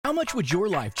How much would your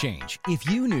life change if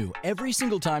you knew every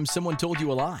single time someone told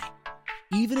you a lie?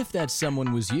 Even if that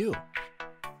someone was you.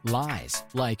 Lies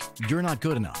like you're not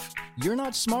good enough, you're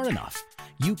not smart enough,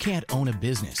 you can't own a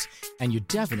business, and you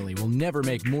definitely will never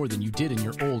make more than you did in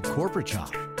your old corporate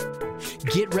job.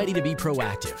 Get ready to be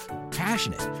proactive,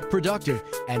 passionate, productive,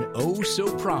 and oh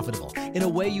so profitable in a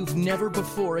way you've never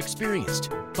before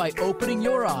experienced by opening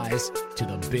your eyes to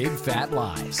the big fat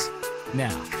lies.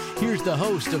 Now, here's the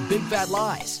host of Big Fat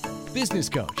Lies, business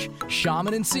coach,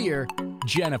 shaman and seer,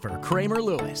 Jennifer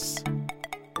Kramer-Lewis.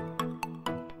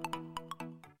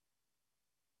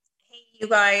 Hey, you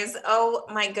guys. Oh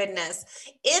my goodness.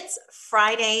 It's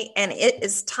Friday and it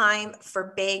is time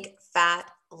for Big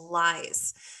Fat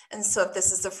Lies. And so if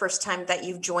this is the first time that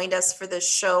you've joined us for this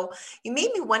show, you may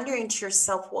be wondering to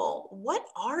yourself, well, what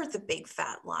are the big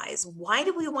fat lies? Why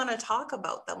do we want to talk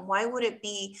about them? Why would it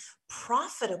be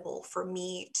profitable for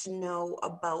me to know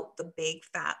about the big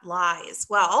fat lies?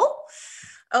 Well,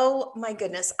 oh my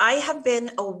goodness, I have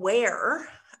been aware.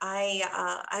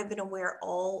 I've been aware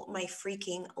all my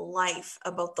freaking life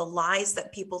about the lies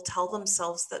that people tell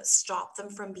themselves that stop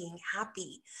them from being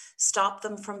happy, stop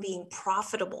them from being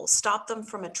profitable, stop them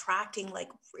from attracting like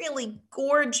really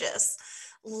gorgeous,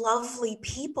 lovely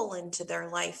people into their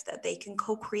life that they can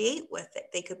co-create with,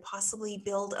 that they could possibly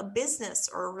build a business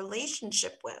or a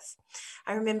relationship with.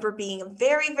 I remember being a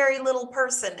very, very little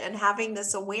person and having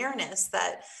this awareness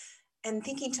that and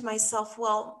thinking to myself,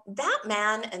 well, that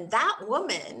man and that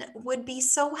woman would be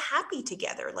so happy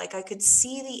together. Like I could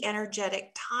see the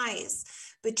energetic ties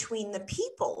between the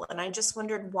people. And I just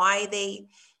wondered why they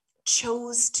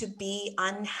chose to be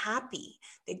unhappy.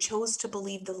 They chose to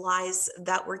believe the lies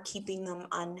that were keeping them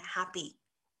unhappy.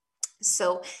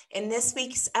 So in this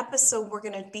week's episode, we're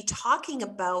going to be talking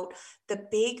about the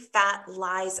big fat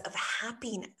lies of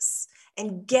happiness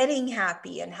and getting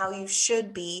happy and how you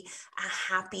should be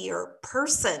a happier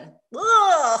person.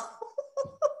 Ugh.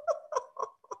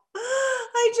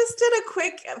 I just did a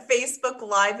quick Facebook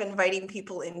Live inviting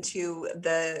people into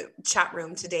the chat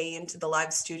room today, into the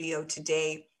live studio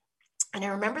today. And I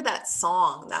remember that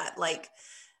song that like,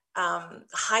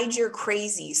 hide your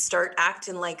crazy, start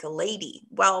acting like a lady.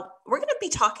 Well, we're going to be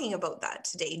talking about that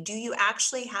today. Do you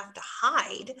actually have to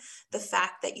hide the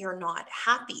fact that you're not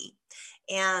happy?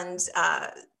 And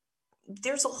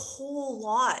there's a whole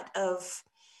lot of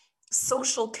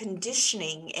social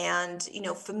conditioning and,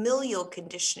 familial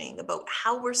conditioning about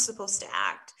how we're supposed to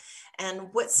act and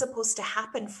what's supposed to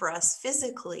happen for us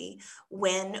physically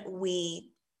when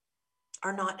we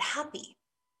are not happy.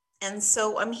 And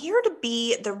so I'm here to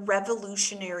be the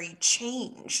revolutionary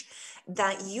change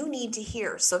that you need to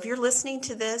hear. So if you're listening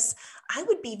to this, I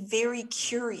would be very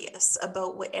curious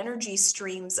about what energy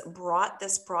streams brought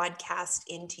this broadcast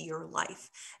into your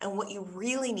life and what you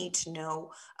really need to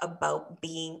know about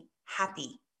being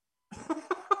happy.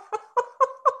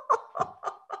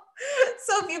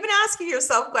 So if you've been asking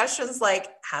yourself questions like,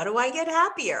 how do I get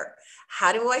happier?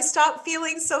 How do I stop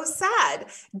feeling so sad?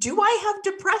 Do I have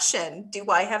depression? Do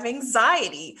I have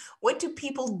anxiety? What do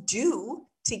people do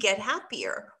to get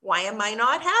happier? Why am I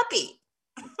not happy?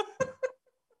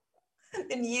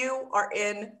 Then you are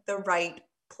in the right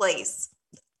place.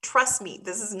 Trust me,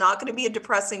 this is not going to be a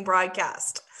depressing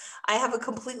broadcast. I have a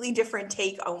completely different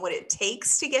take on what it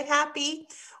takes to get happy,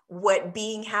 what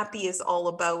being happy is all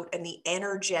about, and the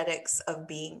energetics of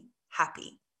being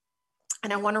happy.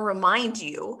 And I want to remind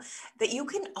you that you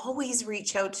can always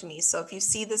reach out to me. So if you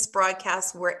see this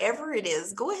broadcast, wherever it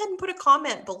is, go ahead and put a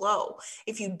comment below.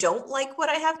 If you don't like what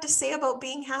I have to say about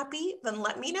being happy, then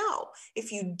let me know.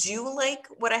 If you do like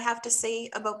what I have to say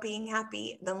about being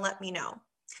happy, then let me know.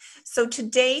 So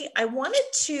today I wanted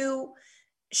to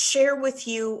share with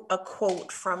you a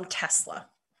quote from Tesla.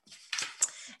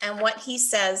 And what he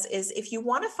says is, if you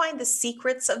want to find the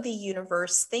secrets of the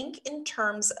universe, think in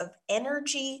terms of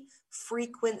energy,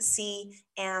 frequency,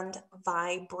 and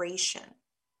vibration.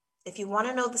 If you want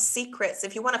to know the secrets,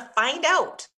 if you want to find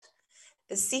out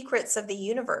the secrets of the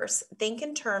universe, think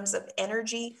in terms of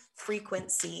energy,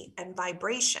 frequency, and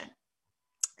vibration.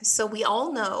 So we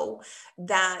all know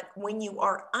that when you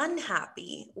are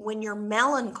unhappy, when you're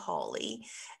melancholy,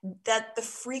 that the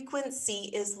frequency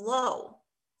is low.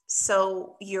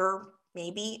 So you're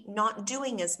maybe not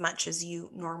doing as much as you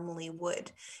normally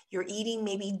would. You're eating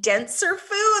maybe denser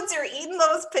foods. You're eating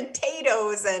those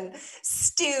potatoes and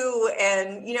stew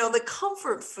and, the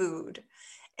comfort food.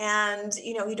 And,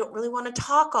 you don't really want to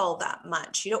talk all that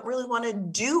much. You don't really want to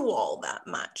do all that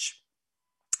much.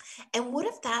 And what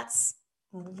if that's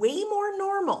way more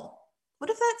normal? What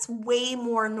if that's way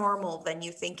more normal than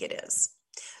you think it is?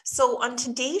 So, on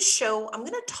today's show, I'm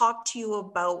going to talk to you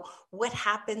about what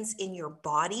happens in your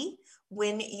body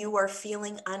when you are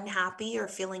feeling unhappy or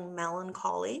feeling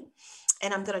melancholy.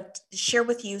 And I'm going to share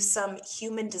with you some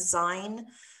human design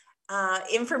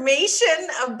information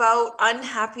about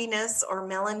unhappiness or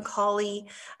melancholy.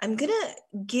 I'm going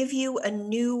to give you a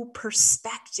new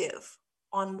perspective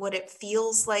on what it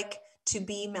feels like to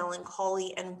be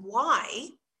melancholy and why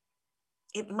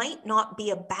it might not be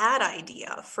a bad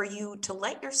idea for you to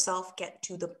let yourself get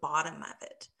to the bottom of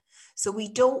it. So, we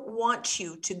don't want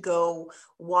you to go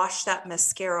wash that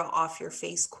mascara off your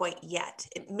face quite yet.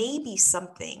 It may be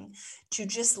something to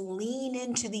just lean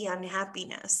into the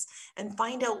unhappiness and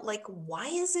find out, like, why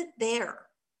is it there?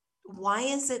 Why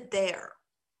is it there?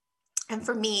 And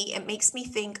for me, it makes me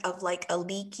think of like a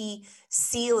leaky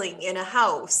ceiling in a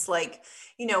house, like,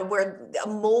 where a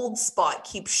mold spot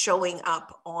keeps showing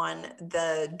up on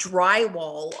the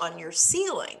drywall on your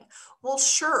ceiling. Well,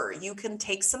 sure, you can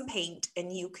take some paint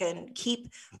and you can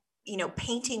keep,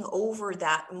 painting over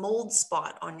that mold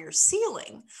spot on your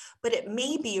ceiling. But it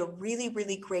may be a really,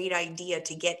 really great idea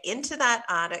to get into that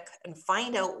attic and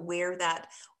find out where that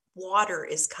water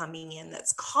is coming in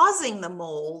that's causing the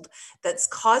mold, that's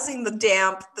causing the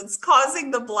damp, that's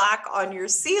causing the black on your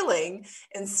ceiling,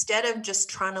 instead of just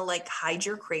trying to like hide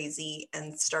your crazy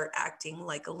and start acting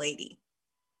like a lady.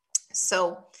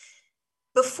 So,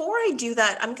 before I do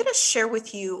that, I'm going to share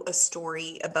with you a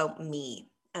story about me.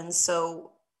 And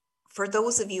so, for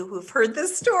those of you who've heard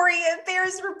this story, it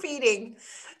bears repeating.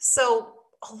 So,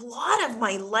 a lot of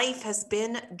my life has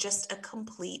been just a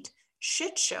complete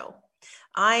shit show.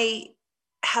 I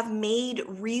have made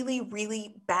really,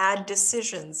 really bad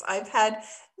decisions. I've had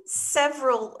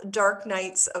several dark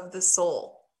nights of the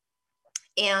soul.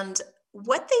 And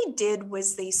what they did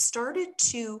was they started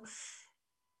to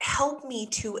help me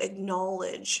to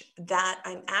acknowledge that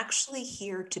I'm actually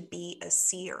here to be a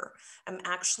seer. I'm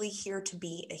actually here to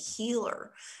be a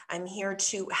healer. I'm here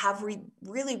to have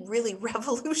really, really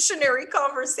revolutionary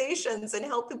conversations and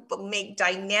help people make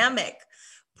dynamic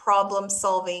problem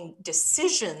solving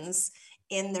decisions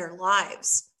in their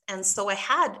lives. And so I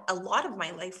had a lot of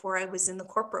my life where I was in the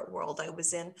corporate world. I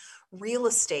was in real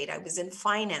estate. I was in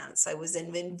finance. I was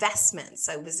in investments.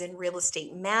 I was in real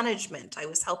estate management. I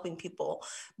was helping people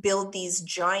build these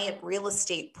giant real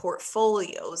estate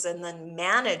portfolios and then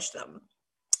manage them.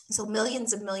 So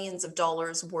millions and millions of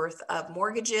dollars worth of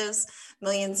mortgages,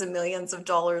 millions and millions of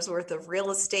dollars worth of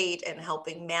real estate, and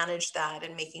helping manage that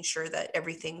and making sure that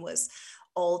everything was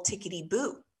all tickety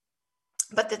boo.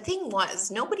 But the thing was,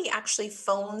 nobody actually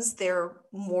phones their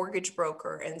mortgage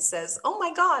broker and says, "Oh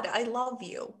my God, I love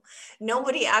you."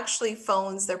 Nobody actually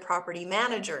phones their property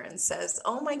manager and says,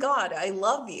 "Oh my God, I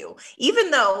love you."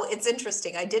 Even though it's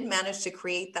interesting, I did manage to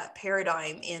create that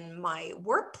paradigm in my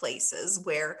workplaces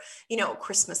where,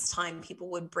 Christmas time, people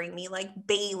would bring me like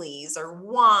Baileys or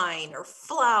wine or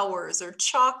flowers or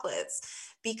chocolates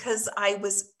because I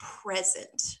was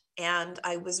present. And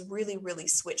I was really, really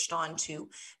switched on to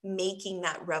making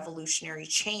that revolutionary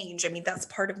change. I mean, that's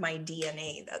part of my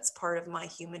DNA. That's part of my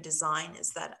human design,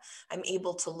 is that I'm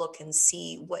able to look and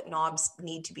see what knobs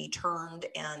need to be turned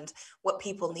and what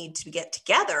people need to get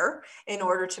together in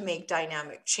order to make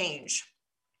dynamic change.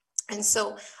 And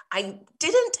so I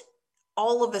didn't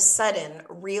all of a sudden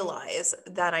realize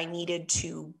that I needed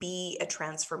to be a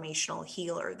transformational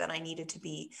healer, that I needed to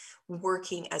be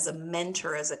working as a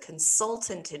mentor, as a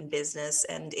consultant in business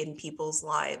and in people's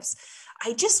lives.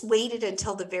 I just waited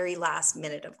until the very last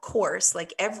minute, of course,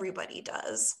 like everybody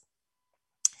does.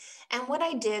 And what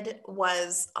I did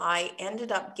was I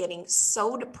ended up getting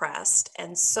so depressed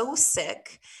and so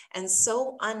sick and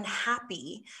so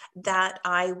unhappy that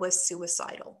I was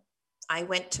suicidal. I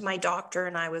went to my doctor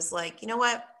and I was like, you know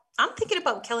what? I'm thinking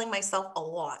about killing myself a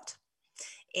lot.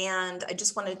 And I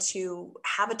just wanted to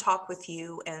have a talk with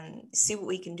you and see what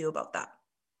we can do about that.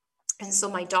 And so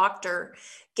my doctor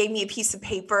gave me a piece of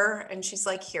paper and she's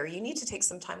like, "Here, you need to take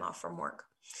some time off from work."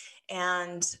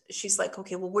 And she's like,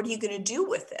 "Okay, well, what are you going to do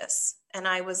with this?" And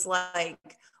I was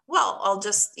like, "Well, I'll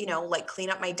just, like clean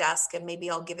up my desk and maybe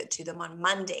I'll give it to them on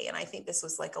Monday." And I think this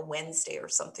was like a Wednesday or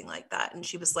something like that. And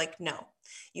she was like, "No,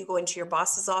 you go into your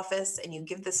boss's office and you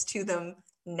give this to them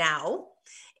now.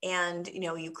 And,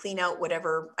 you clean out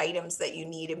whatever items that you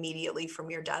need immediately from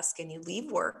your desk and you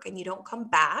leave work and you don't come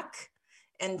back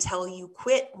until you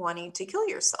quit wanting to kill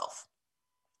yourself.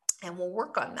 And we'll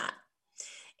work on that."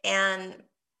 And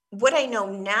what I know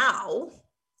now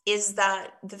is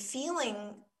that the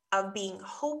feeling of being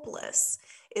hopeless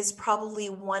is probably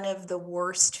one of the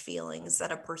worst feelings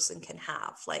that a person can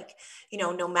have. Like,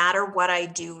 no matter what I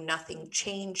do, nothing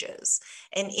changes.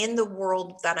 And in the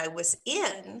world that I was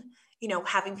in,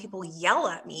 having people yell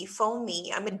at me, phone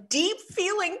me, I'm a deep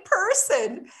feeling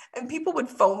person. And people would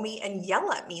phone me and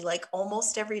yell at me like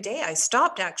almost every day. I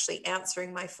stopped actually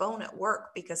answering my phone at work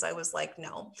because I was like,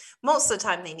 no, most of the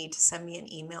time they need to send me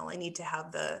an email. I need to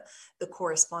have the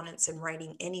correspondence in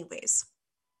writing anyways.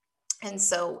 And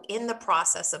so in the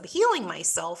process of healing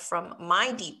myself from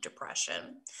my deep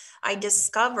depression, I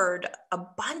discovered a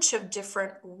bunch of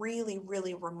different really,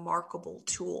 really remarkable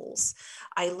tools.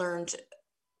 I learned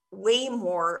way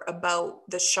more about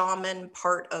the shaman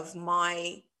part of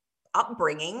my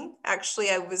upbringing. Actually,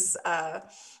 I was,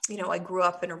 I grew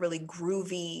up in a really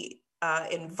groovy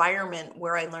environment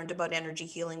where I learned about energy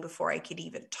healing before I could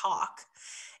even talk.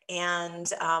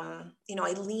 And,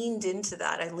 I leaned into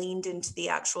that. I leaned into the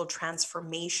actual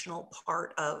transformational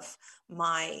part of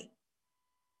my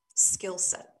skill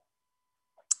set.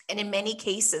 And in many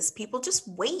cases, people just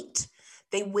wait.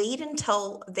 They wait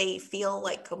until they feel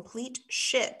like complete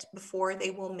shit before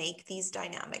they will make these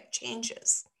dynamic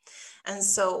changes. And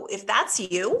so if that's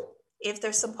you, if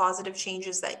there's some positive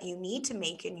changes that you need to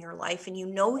make in your life and you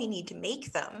need to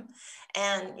make them,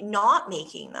 and not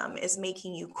making them is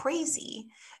making you crazy,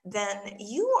 then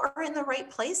you are in the right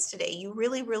place today. You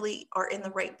really, really are in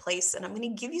the right place. And I'm going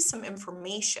to give you some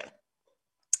information.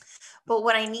 But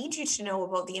what I need you to know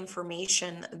about the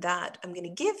information that I'm going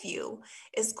to give you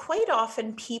is quite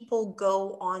often people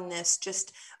go on this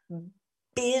just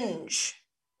binge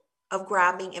of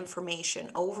grabbing information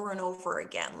over and over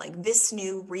again, like this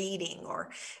new reading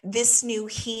or this new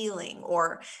healing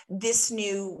or this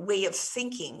new way of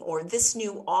thinking or this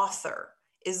new author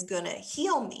is going to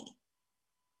heal me.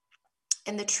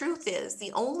 And the truth is,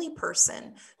 the only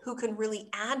person who can really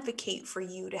advocate for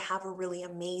you to have a really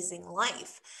amazing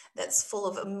life that's full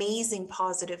of amazing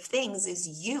positive things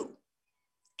is you.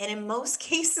 And in most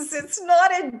cases, it's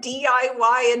not a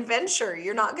DIY adventure.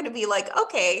 You're not going to be like,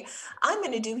 okay, I'm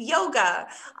going to do yoga.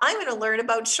 I'm going to learn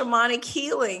about shamanic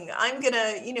healing. I'm going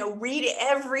to, read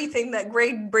everything that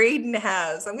Greg Braden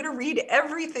has. I'm going to read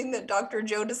everything that Dr.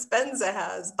 Joe Dispenza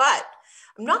has. But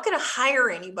I'm not going to hire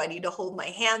anybody to hold my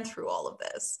hand through all of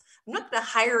this. I'm not going to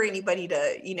hire anybody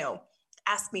to,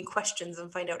 ask me questions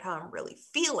and find out how I'm really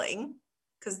feeling,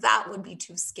 because that would be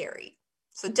too scary.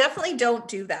 So definitely don't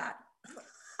do that.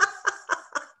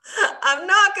 I'm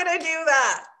not going to do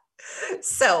that.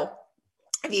 So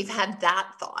if you've had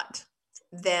that thought,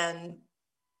 then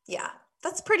yeah,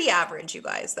 that's pretty average, you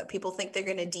guys, that people think they're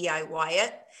going to DIY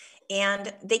it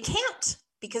and they can't,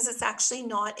 because it's actually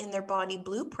not in their body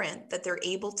blueprint that they're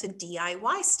able to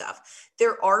DIY stuff.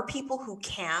 There are people who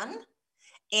can,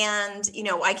 and,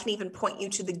 I can even point you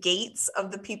to the gates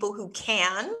of the people who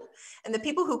can, and the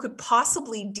people who could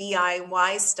possibly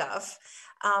DIY stuff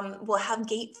will have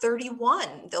gate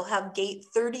 31. They'll have gate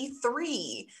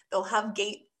 33. They'll have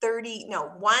gate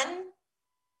 31,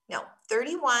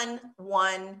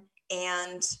 1,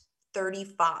 and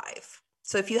 35.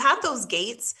 So if you have those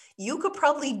gates, you could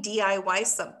probably DIY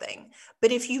something.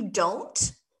 But if you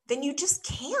don't, then you just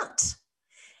can't.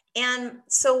 And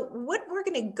so what we're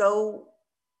going to go,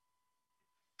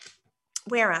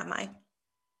 where am I?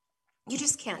 You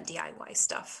just can't DIY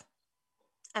stuff.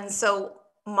 And so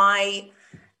my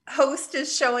host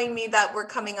is showing me that we're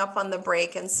coming up on the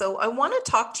break. And so I want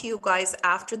to talk to you guys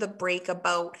after the break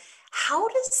about how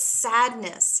does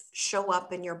sadness show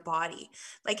up in your body?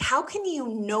 Like, how can you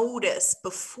notice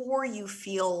before you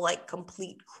feel like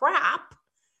complete crap?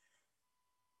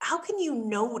 How can you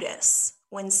notice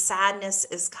when sadness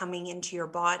is coming into your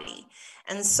body?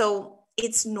 And so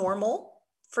it's normal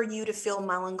for you to feel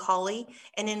melancholy.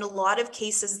 And in a lot of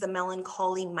cases, the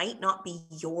melancholy might not be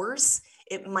yours.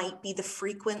 It might be the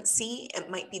frequency. It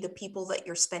might be the people that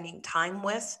you're spending time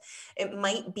with. It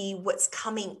might be what's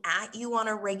coming at you on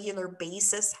a regular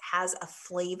basis has a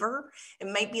flavor. It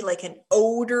might be like an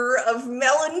odor of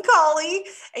melancholy,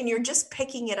 and you're just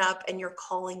picking it up and you're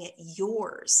calling it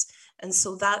yours. And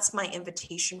so that's my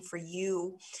invitation for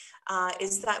you,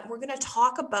 is that we're going to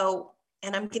talk about,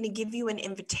 and I'm going to give you an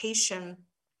invitation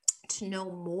to know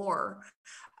more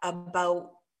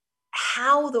about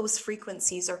how those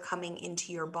frequencies are coming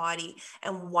into your body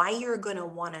and why you're going to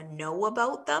want to know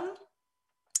about them,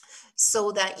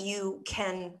 so that you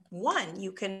can, one,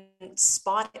 you can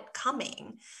spot it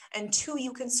coming, and two,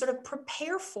 you can sort of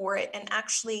prepare for it and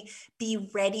actually be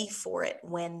ready for it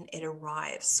when it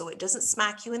arrives, so it doesn't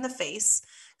smack you in the face.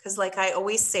 Because like I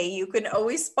always say, you can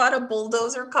always spot a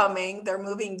bulldozer coming. They're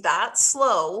moving that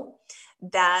slow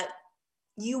that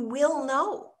you will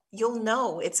know. you'll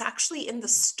know. It's actually in the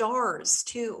stars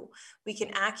too. We can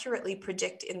accurately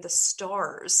predict in the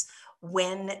stars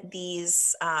when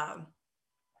these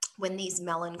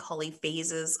melancholy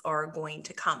phases are going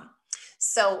to come.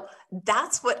 So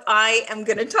that's what I am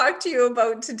going to talk to you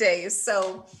about today.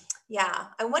 So yeah,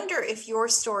 I wonder if your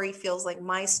story feels like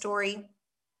my story,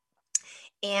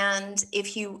 and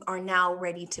if you are now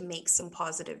ready to make some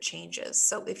positive changes.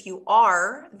 So if you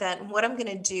are, then what I'm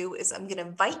going to do is I'm going to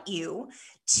invite you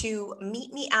to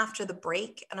meet me after the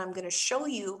break, and I'm going to show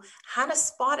you how to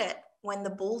spot it when the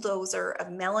bulldozer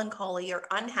of melancholy or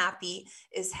unhappy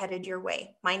is headed your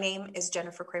way. My name is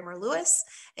Jennifer Kramer Lewis,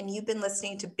 and you've been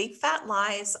listening to Big Fat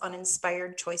Lies on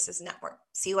Inspired Choices Network.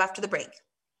 See you after the break.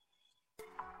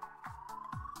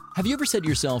 Have you ever said to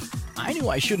yourself, I knew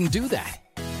I shouldn't do that?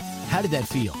 How did that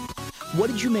feel? What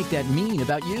did you make that mean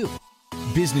about you?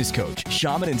 Business coach,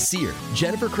 shaman, and seer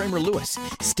Jennifer Kramer Lewis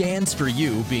stands for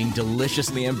you being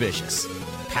deliciously ambitious,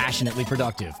 passionately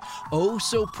productive, oh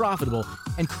so profitable,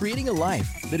 and creating a life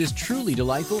that is truly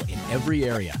delightful in every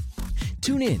area.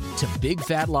 Tune in to Big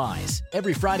Fat Lies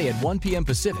every Friday at 1 p.m.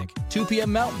 Pacific, 2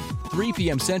 p.m. Mountain, 3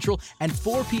 p.m. Central, and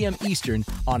 4 p.m. Eastern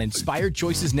on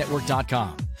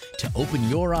InspiredChoicesNetwork.com to open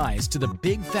your eyes to the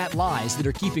big fat lies that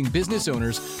are keeping business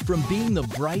owners from being the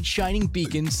bright, shining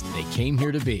beacons they came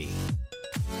here to be.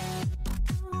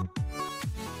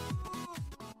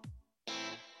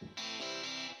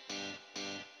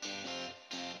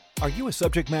 Are you a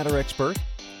subject matter expert?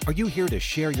 Are you here to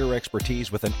share your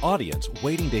expertise with an audience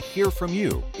waiting to hear from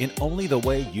you in only the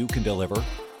way you can deliver?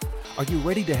 Are you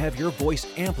ready to have your voice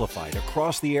amplified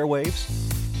across the airwaves?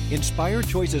 Inspired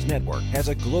Choices Network has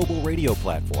a global radio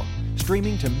platform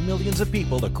streaming to millions of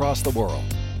people across the world.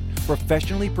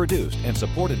 Professionally produced and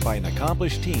supported by an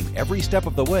accomplished team every step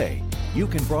of the way, you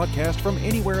can broadcast from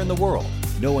anywhere in the world,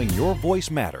 knowing your voice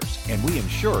matters, and we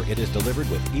ensure it is delivered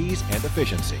with ease and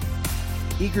efficiency.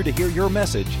 Eager to hear your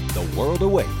message, the world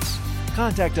awaits.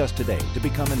 Contact us today to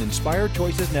become an Inspired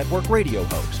Choices Network radio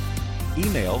host.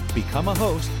 Email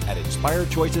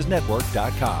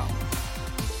becomeahost@inspiredchoicesnetwork.com.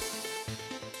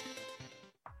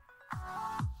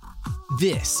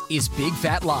 This is Big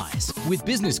Fat Lies with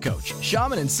business coach,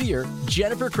 shaman, and seer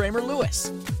Jennifer Kramer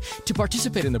Lewis. To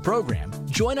participate in the program,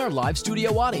 join our live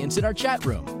studio audience in our chat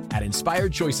room at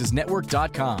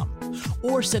InspiredChoicesNetwork.com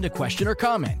or send a question or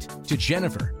comment to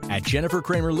Jennifer at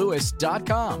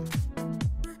JenniferKramerLewis.com.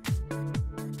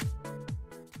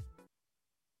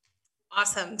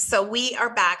 Awesome. So we are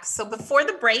back. So before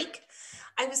the break,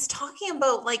 I was talking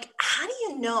about how do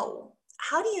you know?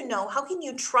 How do you know? How can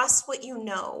you trust what you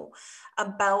know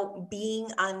about being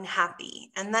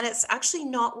unhappy? And that it's actually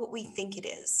not what we think it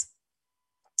is.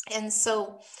 And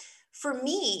so for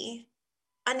me,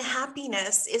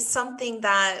 unhappiness is something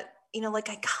that,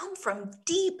 I come from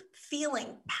deep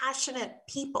feeling, passionate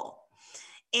people.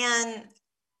 And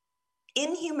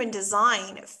in human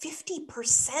design,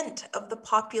 50% of the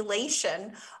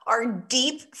population are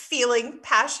deep feeling,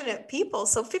 passionate people.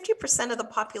 So 50% of the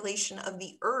population of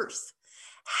the earth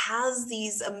has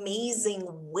these amazing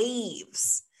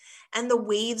waves, and the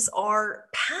waves are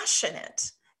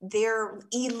passionate. They're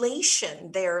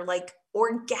elation. They're like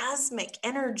orgasmic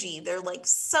energy. They're like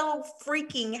so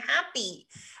freaking happy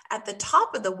at the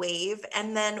top of the wave.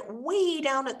 And then way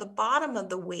down at the bottom of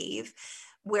the wave,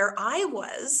 where I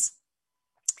was,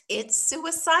 it's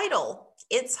suicidal.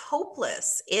 It's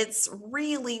hopeless. It's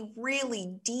really,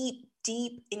 really deep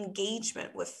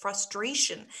engagement with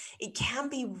frustration. It can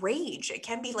be rage. It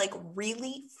can be like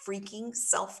really freaking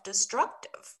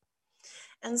self-destructive.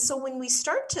 And so when we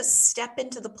start to step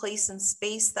into the place and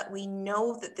space that we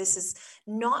know that this is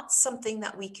not something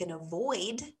that we can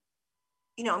avoid,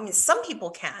 some people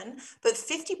can, but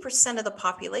 50% of the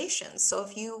population. So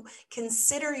if you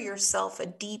consider yourself a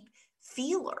deep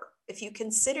feeler, if you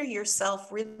consider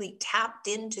yourself really tapped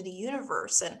into the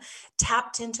universe and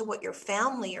tapped into what your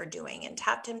family are doing and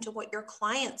tapped into what your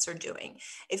clients are doing,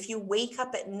 if you wake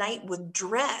up at night with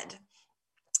dread,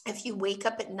 if you wake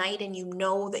up at night and you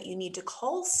know that you need to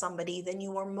call somebody, then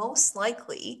you are most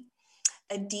likely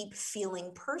a deep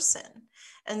feeling person.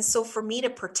 And so for me to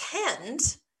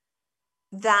pretend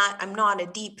that I'm not a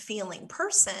deep feeling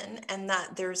person and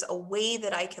that there's a way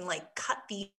that I can cut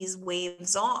these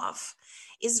waves off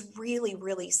is really,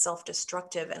 really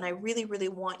self-destructive. And I really, really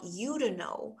want you to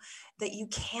know that you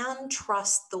can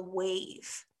trust the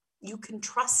wave. You can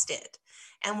trust it.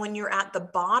 And when you're at the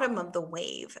bottom of the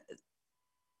wave,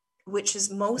 which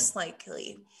is most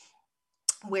likely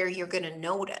where you're going to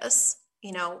notice,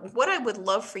 what I would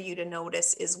love for you to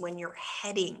notice is when you're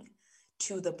heading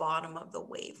to the bottom of the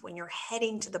wave. When you're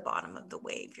heading to the bottom of the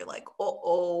wave, you're like,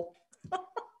 oh,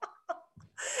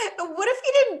 And what if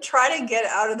you didn't try to get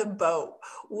out of the boat?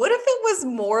 What if it was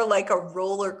more like a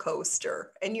roller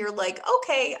coaster and you're like,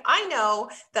 okay, I know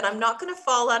that I'm not going to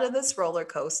fall out of this roller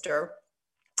coaster.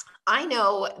 I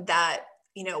know that,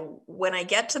 when I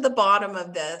get to the bottom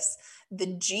of this,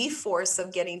 the G force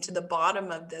of getting to the bottom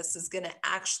of this is going to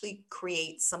actually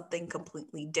create something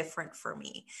completely different for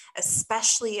me,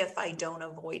 especially if I don't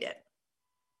avoid it.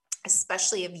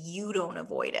 Especially if you don't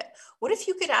avoid it. What if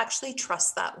you could actually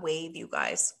trust that wave, you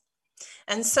guys?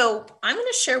 And so I'm going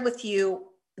to share with you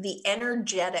the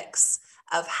energetics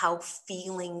of how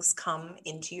feelings come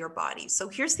into your body. So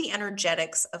here's the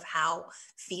energetics of how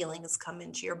feelings come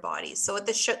into your body. So at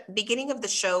the beginning of the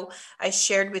show, I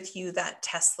shared with you that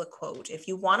Tesla quote. If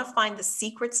you want to find the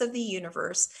secrets of the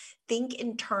universe, think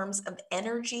in terms of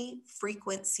energy,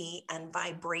 frequency, and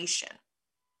vibration.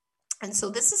 And so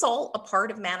this is all a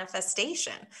part of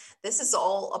manifestation. This is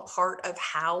all a part of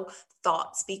how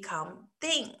thoughts become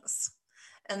things.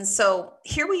 And so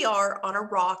here we are on a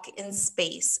rock in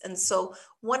space. And so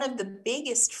one of the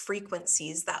biggest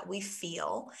frequencies that we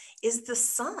feel is the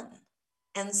sun.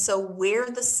 And so where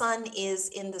the sun is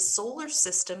in the solar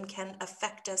system can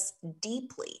affect us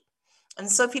deeply. And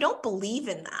so if you don't believe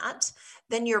in that,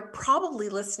 then you're probably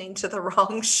listening to the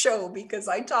wrong show, because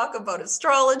I talk about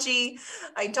astrology,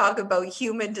 I talk about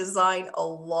human design a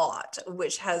lot,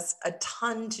 which has a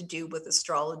ton to do with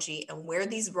astrology and where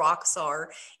these rocks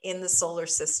are in the solar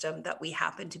system that we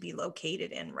happen to be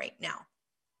located in right now.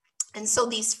 And so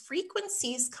these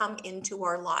frequencies come into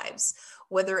our lives,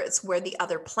 whether it's where the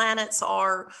other planets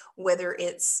are, whether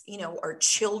it's, our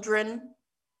children,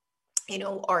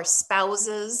 our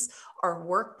spouses, our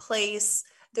workplace.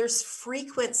 There's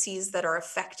frequencies that are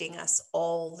affecting us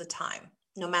all the time,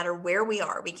 no matter where we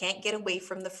are. We can't get away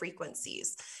from the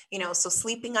frequencies, so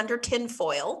sleeping under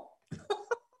tinfoil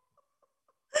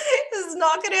is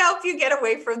not going to help you get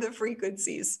away from the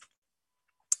frequencies.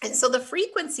 And so the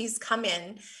frequencies come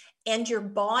in and your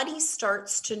body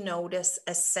starts to notice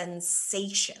a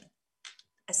sensation.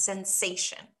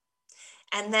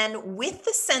 And then with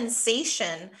the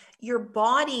sensation, your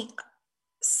body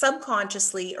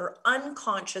subconsciously or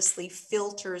unconsciously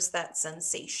filters that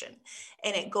sensation.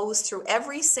 And it goes through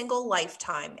every single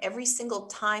lifetime, every single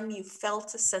time you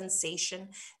felt a sensation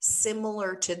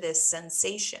similar to this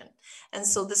sensation. And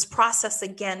so this process,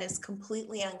 again, is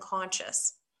completely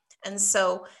unconscious. And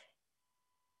so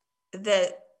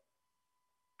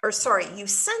you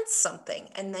sense something,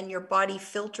 and then your body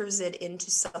filters it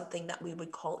into something that we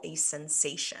would call a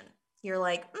sensation. You're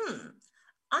like,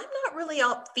 I'm not really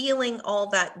feeling all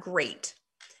that great.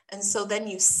 And so then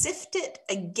you sift it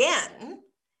again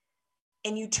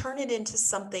and you turn it into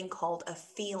something called a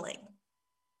feeling.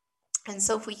 And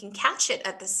so if we can catch it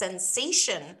at the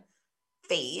sensation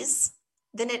phase,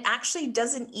 then it actually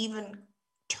doesn't even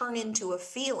turn into a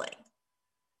feeling.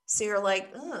 So you're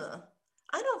like,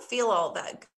 I don't feel all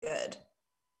that good.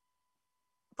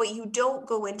 But you don't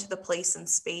go into the place and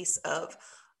space of,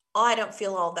 I don't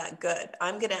feel all that good.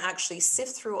 I'm going to actually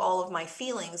sift through all of my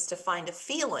feelings to find a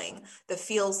feeling that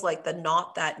feels like the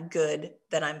not that good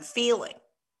that I'm feeling.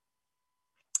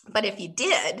 But if you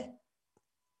did,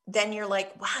 then you're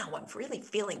like, wow, I'm really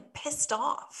feeling pissed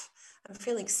off. I'm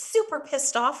feeling super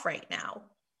pissed off right now.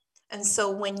 And so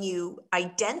when you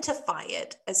identify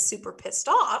it as super pissed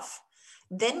off,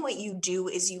 then what you do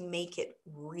is you make it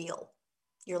real.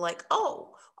 You're like,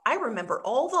 oh, I remember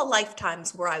all the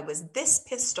lifetimes where I was this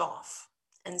pissed off.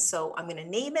 And so I'm going to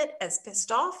name it as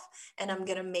pissed off, and I'm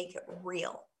going to make it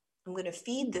real. I'm going to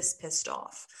feed this pissed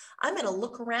off. I'm going to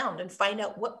look around and find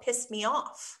out what pissed me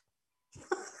off.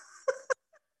 Isn't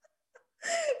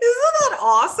that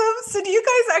awesome? So do you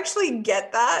guys actually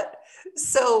get that?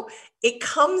 So it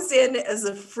comes in as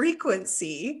a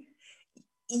frequency.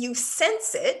 You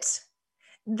sense it.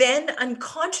 Then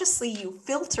unconsciously you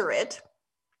filter it.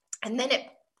 And then it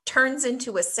turns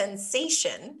into a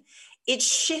sensation. It's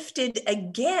shifted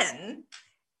again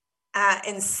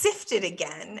and sifted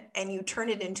again, and you turn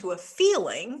it into a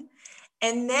feeling,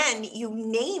 and then you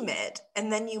name it,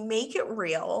 and then you make it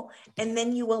real, and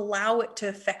then you allow it to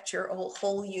affect your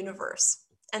whole universe.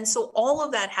 And so all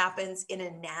of that happens in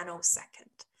a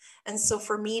nanosecond. And so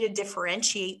for me to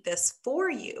differentiate this for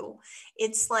you,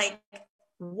 it's like,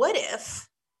 what if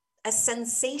a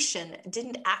sensation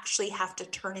didn't actually have to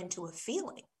turn into a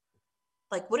feeling?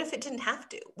 Like, what if it didn't have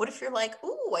to? What if you're like,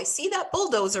 oh, I see that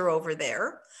bulldozer over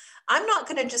there. I'm not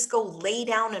going to just go lay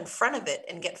down in front of it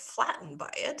and get flattened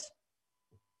by it.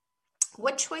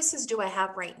 What choices do I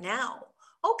have right now?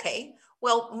 Okay,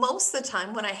 well, most of the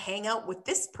time when I hang out with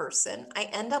this person, I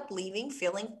end up leaving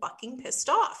feeling fucking pissed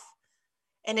off.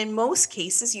 And in most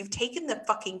cases, you've taken the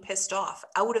fucking pissed off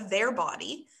out of their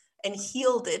body and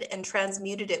healed it and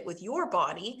transmuted it with your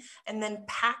body, and then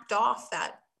packed off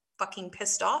that fucking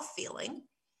pissed off feeling.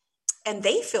 And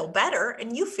they feel better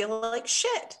and you feel like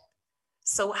shit.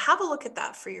 So have a look at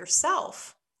that for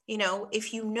yourself. You know,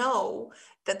 if you know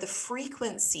that the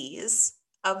frequencies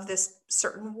of this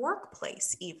certain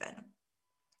workplace even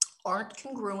aren't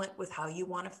congruent with how you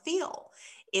want to feel,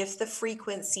 if the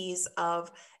frequencies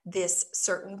of this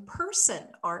certain person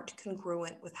aren't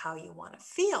congruent with how you want to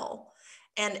feel,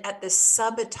 and at the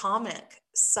subatomic,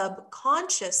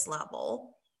 subconscious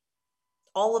level,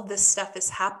 all of this stuff is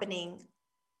happening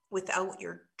without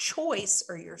your choice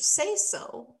or your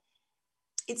say-so,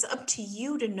 it's up to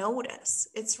you to notice.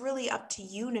 It's really up to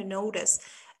you to notice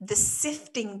the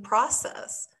sifting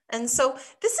process. And so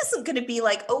this isn't going to be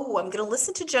like, oh, I'm going to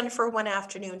listen to Jennifer one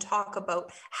afternoon talk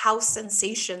about how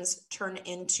sensations turn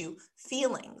into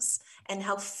feelings and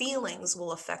how feelings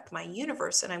will affect my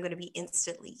universe, and I'm going to be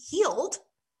instantly healed.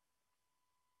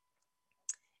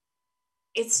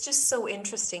 It's just so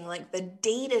interesting, like the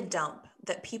data dump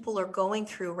that people are going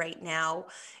through right now,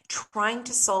 trying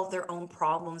to solve their own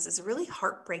problems, is really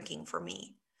heartbreaking for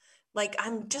me. Like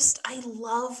I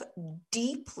love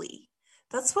deeply.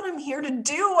 That's what I'm here to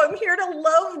do. I'm here to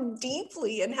love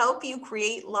deeply and help you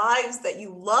create lives that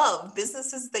you love,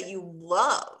 businesses that you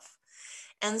love.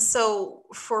 And so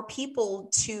for people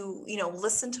to,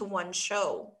 listen to one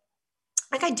show,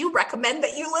 like I do recommend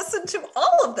that you listen to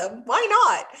all of them. Why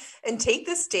not? And take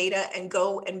this data and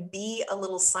go and be a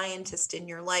little scientist in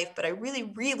your life. But I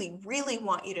really, really, really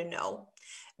want you to know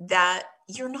that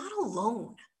you're not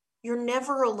alone. You're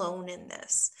never alone in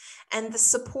this. And the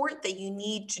support that you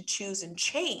need to choose and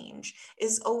change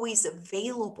is always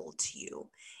available to you.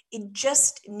 It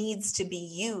just needs to be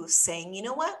you saying, you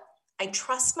know what? I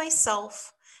trust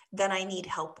myself that I need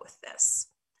help with this.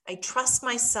 I trust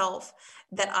myself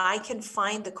that I can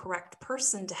find the correct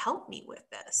person to help me with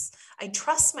this. I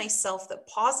trust myself that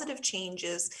positive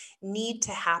changes need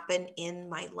to happen in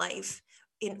my life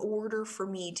in order for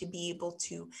me to be able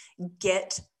to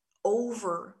get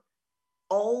over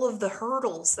all of the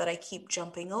hurdles that I keep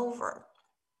jumping over.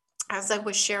 As I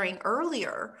was sharing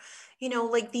earlier,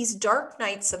 like these dark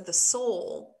nights of the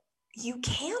soul, you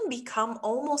can become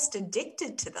almost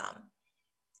addicted to them.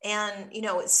 And,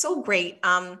 it's so great.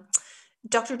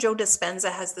 Dr. Joe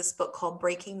Dispenza has this book called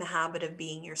Breaking the Habit of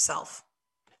Being Yourself.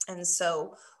 And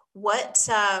so what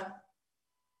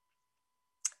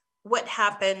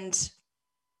happened?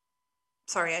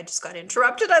 Sorry, I just got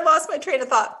interrupted. I lost my train of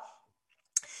thought.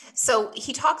 So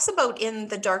he talks about in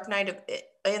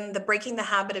the Breaking the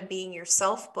Habit of Being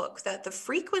Yourself book, that the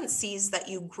frequencies that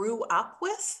you grew up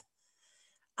with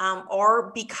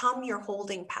are become your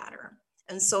holding pattern.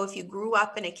 And so if you grew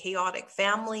up in a chaotic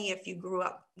family, if you grew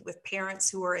up with parents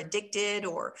who are addicted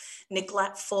or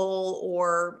neglectful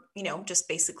or, just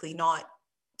basically not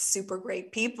super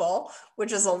great people,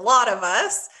 which is a lot of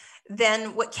us,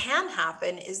 then what can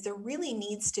happen is there really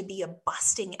needs to be a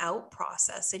busting out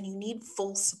process, and you need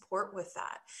full support with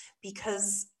that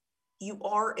because you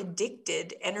are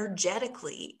addicted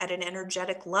energetically at an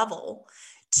energetic level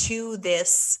to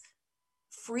this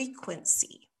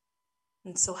frequency.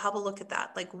 And so have a look at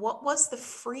that. Like, what was the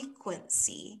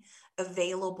frequency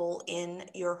available in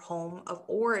your home of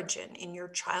origin, in your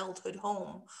childhood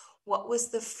home? What was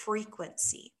the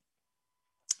frequency?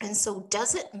 And so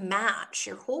does it match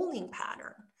your holding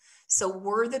pattern? So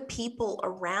were the people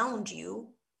around you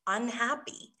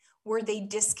unhappy? Were they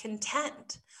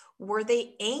discontent? Were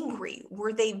they angry?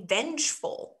 Were they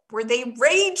vengeful? Were they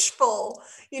rageful?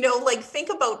 Think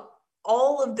about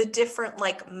all of the different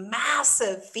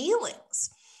massive feelings,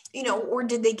 or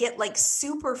did they get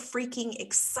super freaking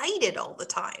excited all the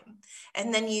time?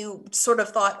 And then you sort of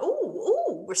thought,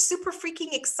 oh, we're super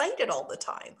freaking excited all the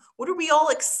time. What are we all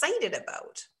excited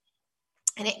about?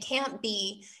 And it can't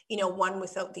be, one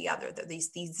without the other.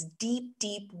 These deep,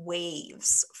 deep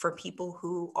waves for people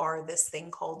who are this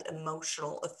thing called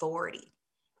emotional authority.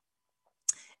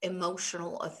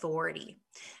 Emotional authority.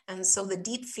 And so the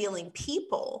deep feeling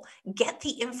people get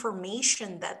the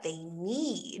information that they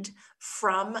need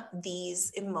from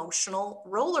these emotional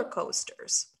roller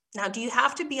coasters. Now, do you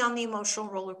have to be on the emotional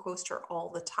roller coaster all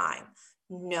the time?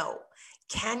 No.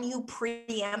 Can you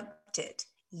preempt it?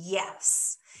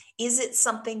 Yes. Is it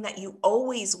something that you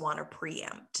always want to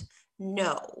preempt?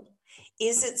 No.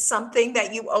 Is it something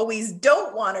that you always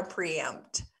don't want to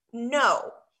preempt?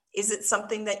 No. Is it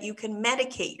something that you can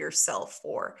medicate yourself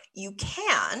for? You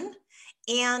can,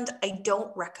 and I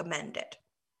don't recommend it.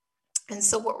 And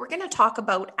so what we're going to talk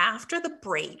about after the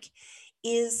break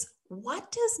is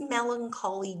what does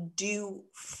melancholy do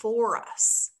for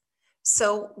us?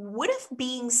 So what if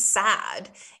being sad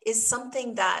is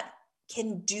something that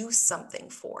can do something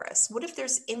for us? What if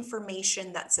there's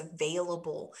information that's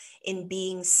available in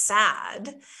being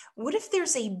sad? What if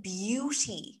there's a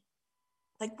beauty?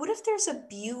 Like, what if there's a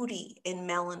beauty in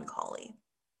melancholy?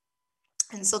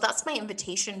 And so that's my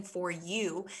invitation for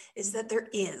you, is that there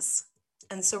is.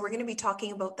 And so we're going to be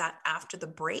talking about that after the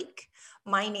break.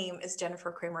 My name is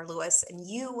Jennifer Kramer Lewis, and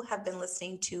you have been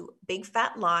listening to Big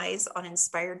Fat Lies on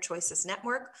Inspired Choices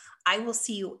Network. I will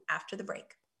see you after the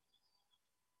break.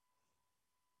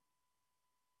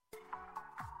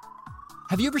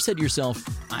 Have you ever said to yourself,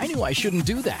 I knew I shouldn't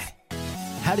do that?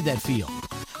 How did that feel?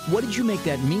 What did you make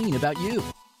that mean about you?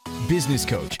 Business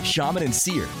coach, shaman, and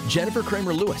seer Jennifer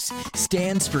Kramer Lewis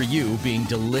stands for you being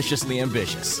deliciously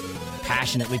ambitious,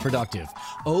 passionately productive,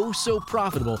 oh so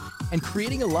profitable, and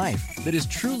creating a life that is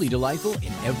truly delightful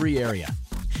in every area.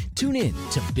 Tune in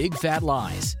to Big Fat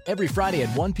Lies every Friday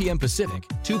at 1 p.m. Pacific,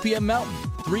 2 p.m. Mountain,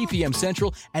 3 p.m.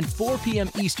 Central, and 4 p.m.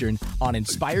 Eastern on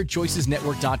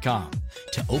InspiredChoicesNetwork.com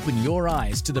to open your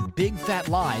eyes to the big fat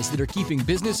lies that are keeping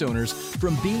business owners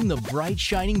from being the bright,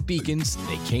 shining beacons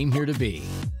they came here to be.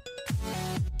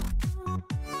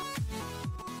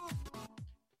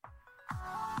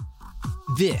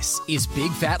 This is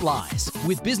Big Fat Lies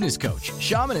with business coach,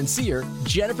 shaman, and seer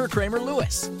Jennifer Kramer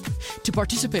Lewis. To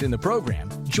participate in the program,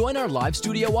 join our live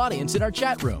studio audience in our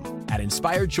chat room at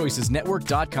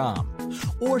InspiredChoicesNetwork.com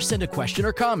or send a question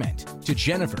or comment to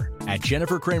Jennifer at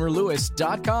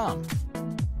JenniferKramerLewis.com.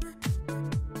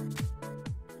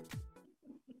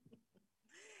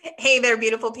 Hey there,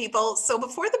 beautiful people. So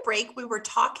before the break, we were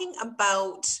talking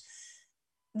about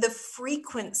the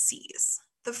frequencies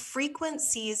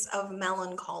of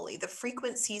melancholy, the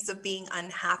frequencies of being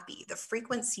unhappy, the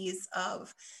frequencies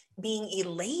of being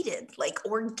elated, like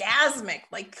orgasmic,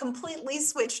 like completely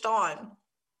switched on.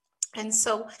 And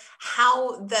so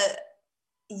how the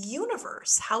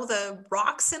universe, how the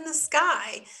rocks in the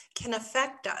sky can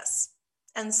affect us.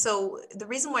 And so the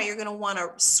reason why you're going to want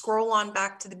to scroll on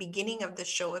back to the beginning of the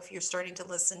show, if you're starting to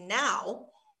listen now,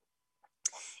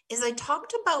 is I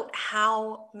talked about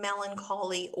how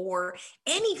melancholy, or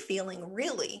any feeling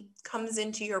really, comes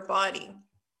into your body,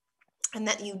 and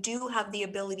that you do have the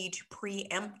ability to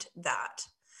preempt that.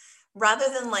 Rather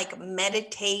than like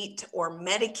meditate or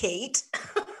medicate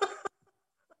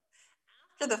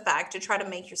after the fact to try to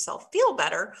make yourself feel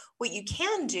better, what you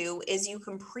can do is you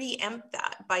can preempt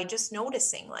that by just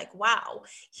noticing, like, wow,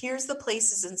 here's the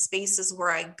places and spaces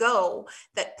where I go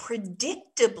that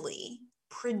predictably,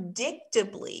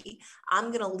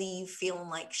 I'm going to leave feeling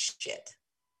like shit.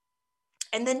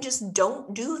 And then just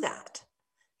don't do that.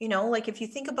 You know, like if you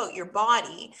think about your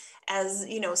body as,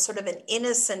 you know, sort of an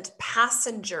innocent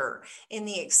passenger in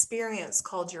the experience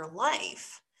called your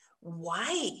life,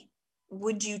 why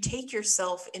would you take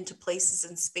yourself into places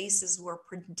and spaces where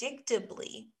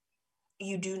predictably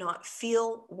you do not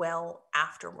feel well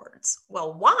afterwards?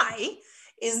 Well, why?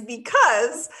 Is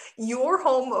because your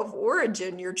home of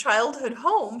origin, your childhood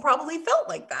home, probably felt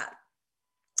like that.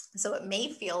 So it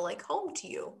may feel like home to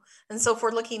you. And so if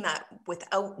we're looking at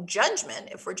without judgment,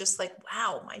 if we're just like,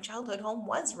 wow, my childhood home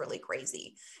was really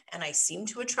crazy, and I seem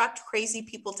to attract crazy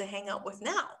people to hang out with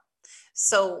now.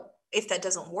 So if that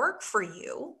doesn't work for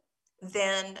you,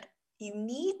 then you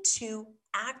need to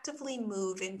actively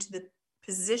move into the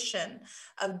position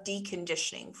of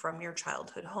deconditioning from your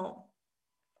childhood home.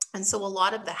 And so a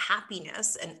lot of the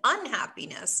happiness and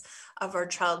unhappiness of our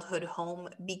childhood home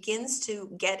begins to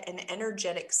get an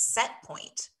energetic set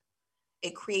point.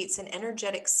 It creates an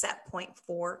energetic set point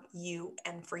for you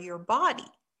and for your body.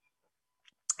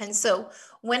 And so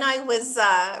when I was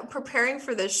preparing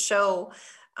for this show,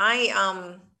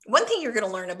 one thing you're going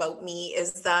to learn about me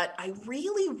is that I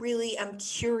really am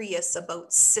curious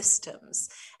about systems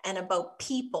and about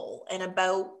people and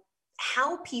about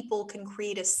how people can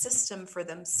create a system for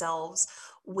themselves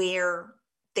where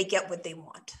they get what they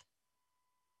want,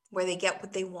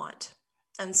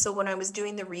 And so when I was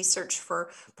doing the research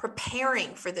for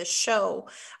preparing for this show,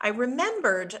 I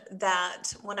remembered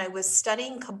that when I was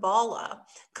studying Kabbalah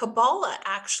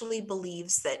actually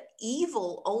believes that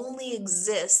evil only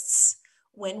exists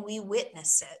when we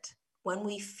witness it, when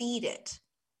we feed it.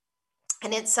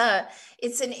 And it's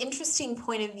an interesting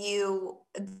point of view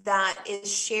that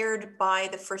is shared by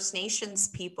the First Nations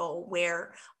people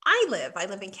where I live. I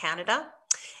live in Canada,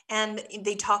 and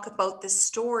they talk about this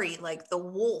story, like the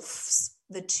wolves,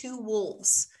 the two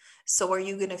wolves. So are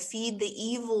you going to feed the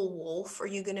evil wolf, or are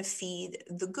you going to feed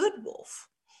the good wolf?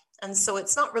 And so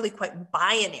it's not really quite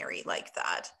binary like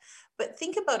that. But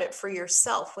think about it for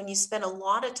yourself. When you spend a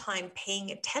lot of time paying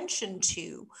attention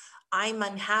to, I'm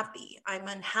unhappy, I'm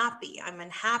unhappy, I'm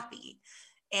unhappy,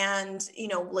 and,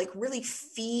 like really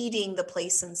feeding the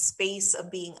place and space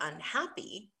of being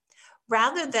unhappy,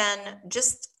 rather than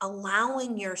just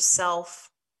allowing yourself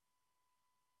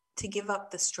to give up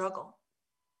the struggle.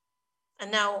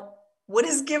 And now, what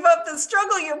is give up the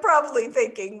struggle? You're probably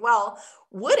thinking, well,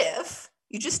 what if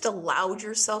you just allowed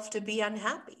yourself to be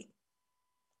unhappy?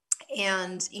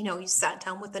 And, you sat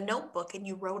down with a notebook and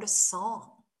you wrote a song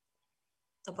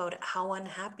about how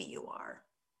unhappy you are.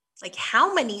 Like,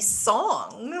 how many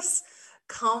songs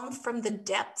come from the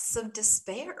depths of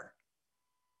despair?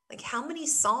 Like, how many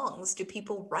songs do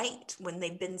people write when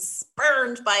they've been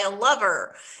spurned by a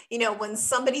lover? When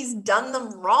somebody's done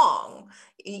them wrong,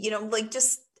 like,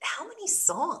 just how many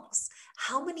songs,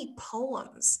 how many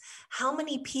poems, how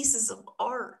many pieces of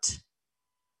art?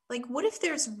 Like, what if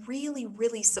there's really,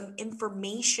 really some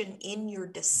information in your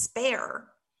despair?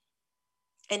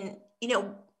 And,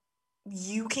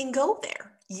 you can go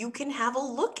there, you can have a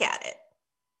look at it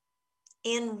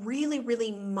and really,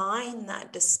 really mine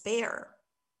that despair.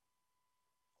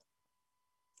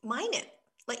 Mine it.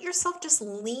 Let yourself just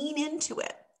lean into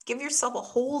it. Give yourself a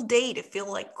whole day to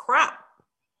feel like crap.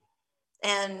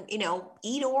 And,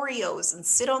 eat Oreos and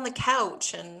sit on the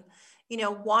couch and,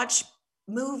 watch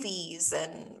movies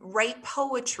and write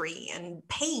poetry and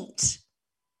paint.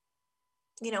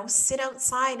 Sit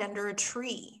outside under a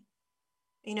tree,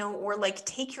 or like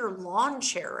take your lawn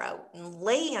chair out and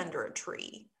lay under a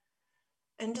tree.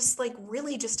 And just like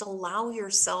really just allow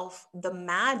yourself the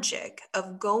magic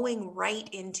of going right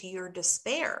into your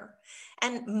despair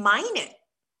and mine it.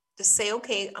 To say,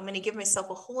 okay, I'm going to give myself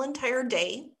a whole entire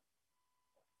day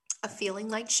of feeling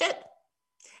like shit.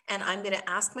 And I'm going to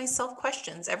ask myself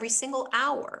questions every single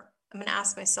hour. I'm going to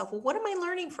ask myself, well, what am I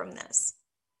learning from this?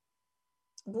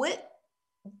 What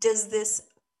does this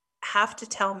have to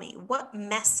tell me? What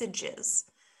messages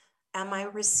am I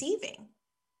receiving?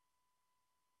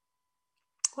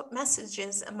 What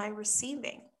messages am I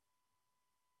receiving?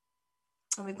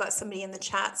 And we've got somebody in the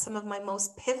chat. Some of my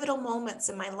most pivotal moments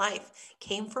in my life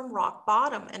came from rock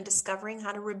bottom and discovering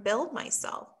how to rebuild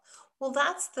myself. Well,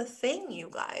 that's the thing, you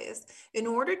guys. In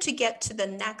order to get to the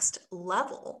next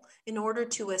level, in order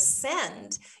to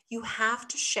ascend, you have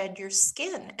to shed your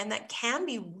skin. And that can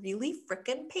be really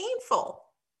freaking painful.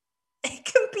 It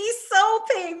can be so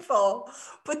painful.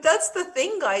 But that's the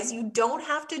thing, guys. You don't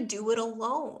have to do it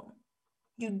alone.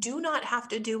 You do not have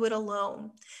to do it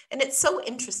alone. And it's so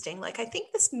interesting. Like, I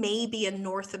think this may be a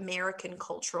North American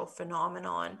cultural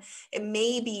phenomenon. It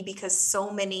may be because so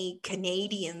many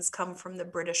Canadians come from the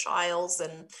British Isles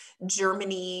and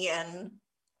Germany and,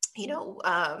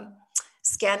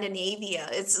 Scandinavia.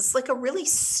 It's just like a really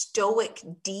stoic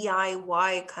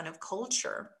DIY kind of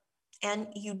culture. And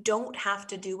you don't have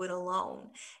to do it alone.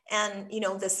 And,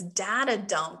 this data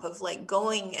dump of like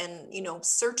going and,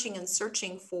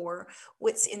 searching for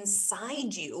what's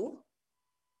inside you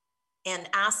and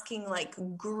asking like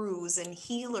gurus and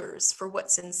healers for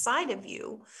what's inside of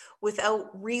you without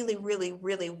really, really,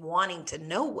 really wanting to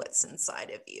know what's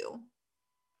inside of you.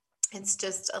 It's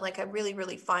just like, I really,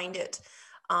 really find it,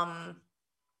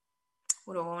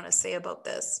 what do I want to say about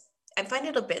this? I find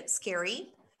it a bit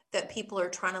scary that people are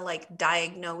trying to like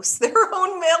diagnose their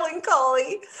own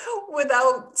melancholy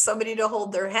without somebody to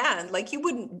hold their hand. Like, you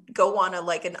wouldn't go on an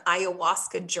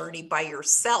ayahuasca journey by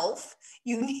yourself.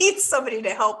 You need somebody to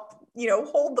help,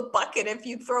 hold the bucket if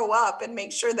you throw up and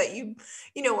make sure that you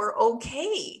are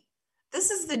okay.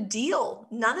 This is the deal.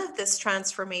 None of this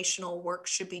transformational work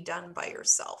should be done by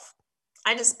yourself.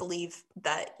 I just believe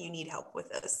that you need help with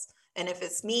this. And if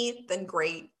it's me, then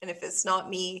great. And if it's not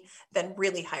me, then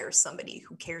really hire somebody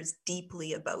who cares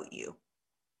deeply about you.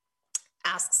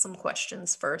 Ask some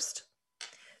questions first.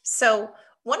 So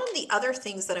one of the other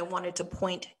things that I wanted to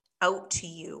point out to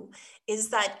you is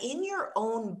that in your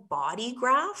own body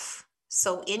graph,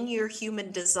 so in your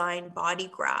human design body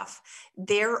graph,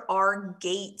 there are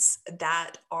gates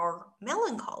that are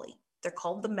melancholy. They're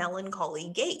called the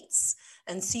melancholy gates.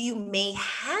 And so you may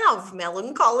have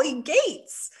melancholy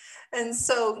gates. And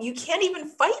so you can't even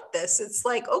fight this. It's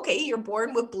like, okay, you're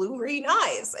born with blue-green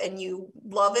eyes and you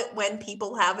love it when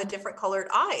people have a different colored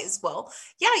eyes. Well,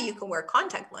 yeah, you can wear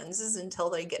contact lenses until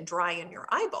they get dry in your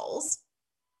eyeballs.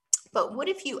 But what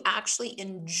if you actually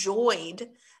enjoyed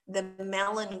the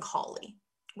melancholy?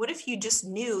 What if you just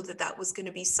knew that that was going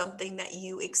to be something that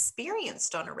you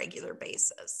experienced on a regular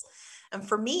basis? And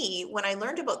for me, when I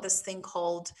learned about this thing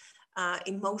called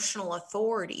emotional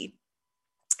authority,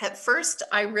 at first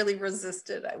I really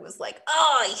resisted. I was like,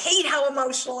 oh, I hate how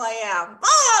emotional I am.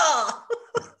 Oh!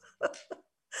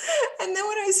 And then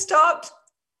when I stopped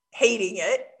hating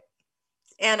it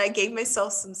and I gave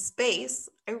myself some space,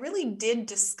 I really did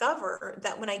discover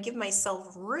that when I give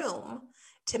myself room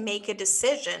to make a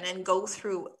decision and go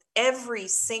through every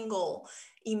single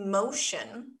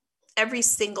emotion, every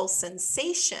single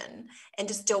sensation, and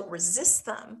just don't resist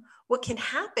them, what can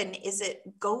happen is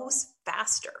it goes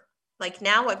faster. Like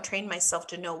now I've trained myself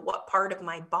to know what part of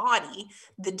my body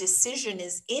the decision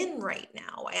is in right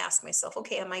now. I ask myself,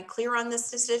 okay, am I clear on this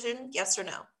decision? Yes or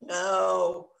no?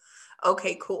 No.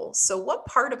 Okay, cool. So what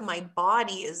part of my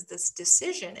body is this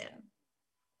decision in?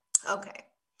 Okay.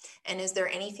 And is there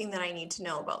anything that I need to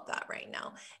know about that right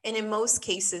now? And in most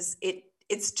cases,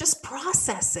 it's just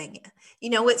processing.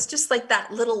 It's just like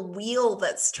that little wheel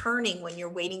that's turning when you're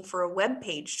waiting for a web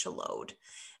page to load.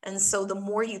 And so the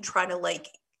more you try to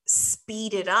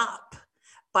speed it up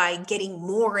by getting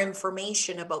more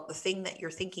information about the thing that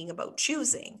you're thinking about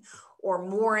choosing, or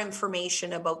more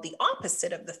information about the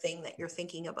opposite of the thing that you're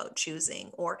thinking about choosing,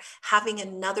 or having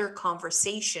another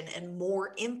conversation and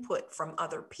more input from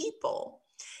other people,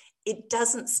 it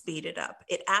doesn't speed it up.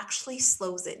 It actually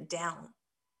slows it down.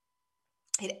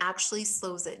 It actually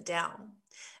slows it down.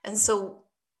 And so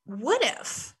what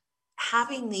if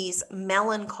having these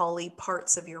melancholy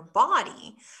parts of your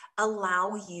body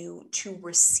allow you to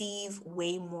receive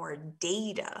way more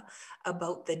data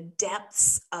about the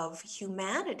depths of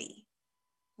humanity?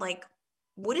 Like,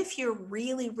 what if you're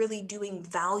really, really doing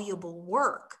valuable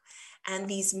work and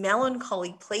these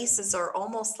melancholy places are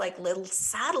almost like little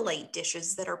satellite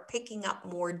dishes that are picking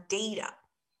up more data?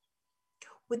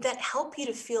 Would that help you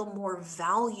to feel more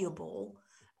valuable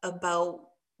about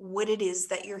what it is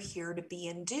that you're here to be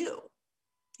and do?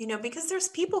 Because there's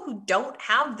people who don't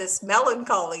have this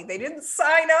melancholy. They didn't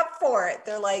sign up for it.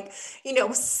 They're like,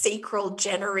 sacral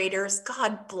generators,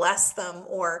 God bless them,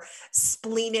 or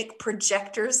splenic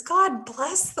projectors, God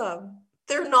bless them.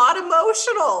 They're not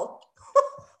emotional.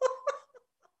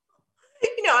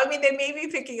 They may be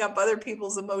picking up other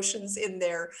people's emotions in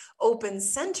their open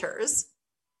centers.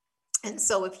 And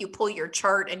so if you pull your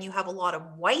chart and you have a lot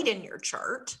of white in your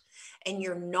chart and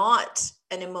you're not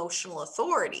an emotional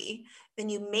authority, then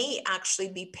you may actually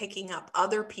be picking up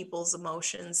other people's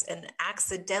emotions and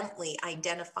accidentally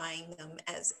identifying them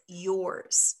as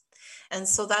yours. And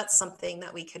so that's something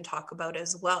that we can talk about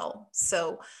as well.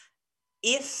 So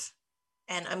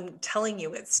and I'm telling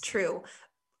you it's true,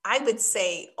 I would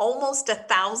say almost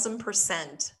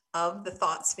 1,000% of the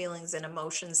thoughts, feelings, and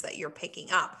emotions that you're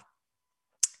picking up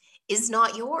is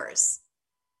not yours.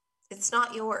 It's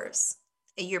not yours.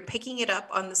 You're picking it up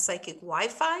on the psychic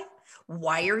Wi-Fi.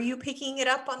 Why are you picking it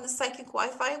up on the psychic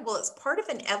Wi-Fi? Well, it's part of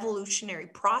an evolutionary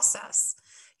process.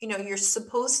 You're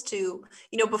supposed to,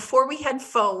 before we had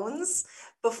phones,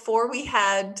 before we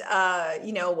had,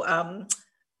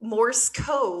 Morse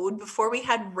code, before we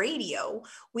had radio,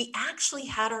 we actually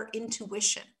had our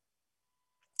intuition.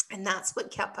 And that's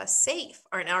what kept us safe.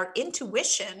 Our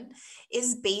intuition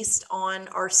is based on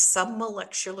our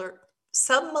submolecular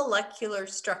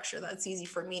structure. That's easy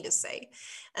for me to say.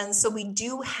 And so we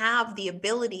do have the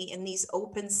ability in these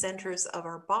open centers of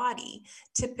our body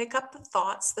to pick up the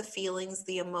thoughts, the feelings,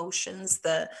 the emotions,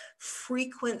 the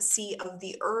frequency of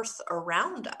the earth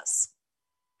around us.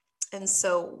 And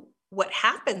so what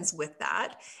happens with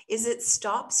that is it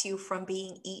stops you from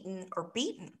being eaten or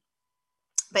beaten.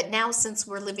 But now, since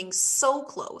we're living so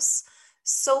close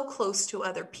to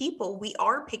other people, we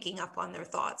are picking up on their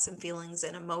thoughts and feelings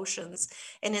and emotions.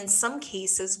 And in some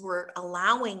cases, we're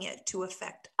allowing it to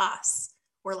affect us.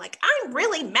 We're like, I'm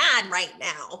really mad right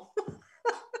now.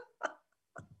 But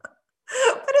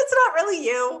it's not really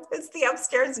you. It's the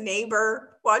upstairs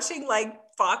neighbor watching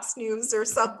Fox News or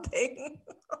something.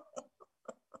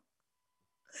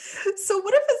 So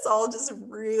what if it's all just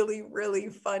really, really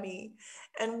funny?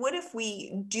 And what if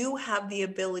we do have the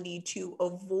ability to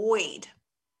avoid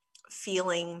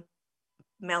feeling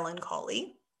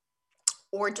melancholy,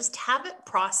 or just have it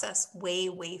processed way,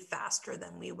 way faster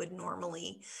than we would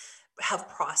normally have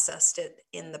processed it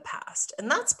in the past? And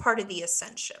that's part of the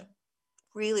ascension.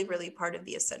 Really, really part of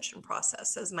the ascension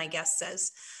process. As my guest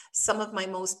says, some of my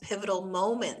most pivotal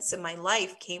moments in my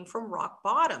life came from rock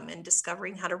bottom and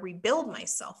discovering how to rebuild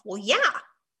myself. Well,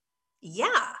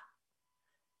 yeah.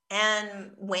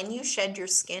 And when you shed your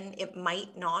skin, it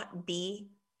might not be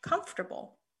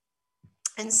comfortable.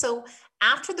 And so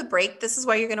after the break, this is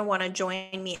why you're going to want to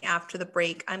join me after the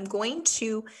break. I'm going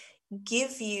to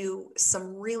give you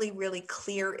some really, really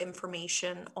clear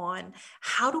information on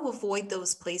how to avoid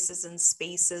those places and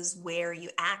spaces where you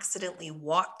accidentally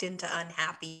walked into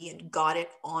unhappy and got it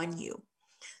on you.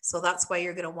 So that's why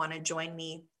you're going to want to join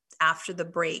me after the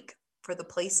break. for the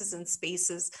places and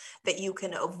spaces that you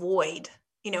can avoid,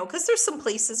 because there's some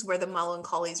places where the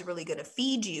melancholy is really going to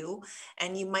feed you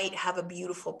and you might have a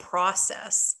beautiful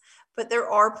process, but there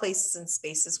are places and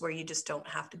spaces where you just don't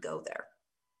have to go there.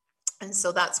 And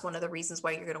so that's one of the reasons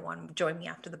why you're going to want to join me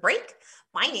after the break.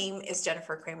 My name is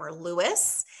Jennifer Kramer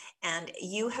Lewis, and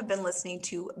you have been listening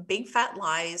to Big Fat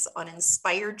Lies on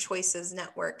Inspired Choices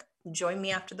Network. Join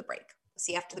me after the break.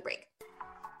 See you after the break.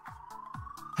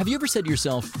 Have you ever said to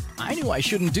yourself, I knew I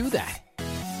shouldn't do that?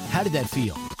 How did that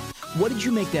feel? What did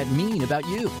you make that mean about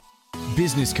you?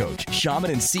 Business coach,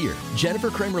 shaman, and seer Jennifer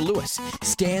Kramer Lewis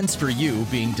stands for you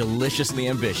being deliciously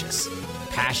ambitious,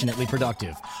 passionately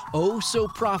productive, oh so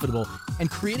profitable, and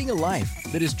creating a life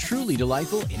that is truly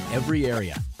delightful in every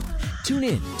area. Tune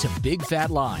in to Big Fat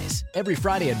Lies every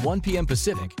Friday at 1 p.m.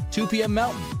 Pacific, 2 p.m.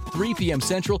 Mountain, 3 p.m.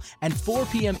 Central, and 4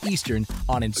 p.m. Eastern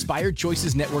on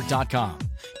InspiredChoicesNetwork.com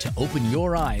to open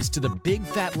your eyes to the big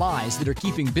fat lies that are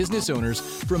keeping business owners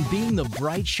from being the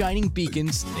bright shining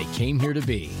beacons they came here to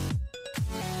be.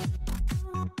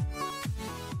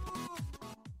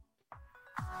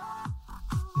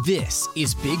 This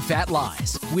is Big Fat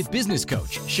Lies with business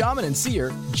coach, shaman, and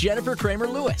seer Jennifer Kramer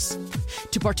Lewis.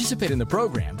 To participate in the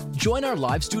program, join our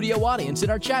live studio audience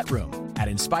in our chat room at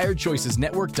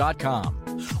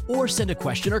InspiredChoicesNetwork.com or send a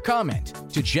question or comment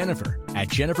to Jennifer at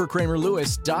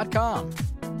JenniferKramerLewis.com.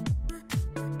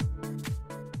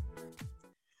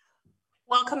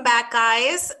 Welcome back,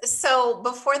 guys. So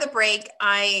before the break,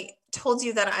 I told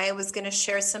you that I was going to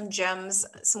share some gems,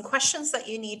 some questions that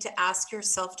you need to ask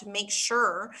yourself to make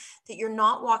sure that you're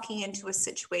not walking into a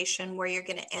situation where you're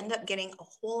going to end up getting a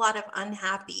whole lot of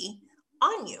unhappy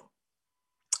on you.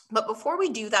 But before we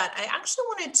do that, I actually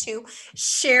wanted to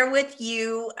share with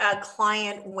you a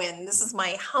client win. This is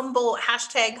my humble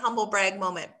brag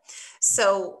moment.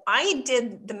 So I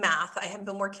did the math. I have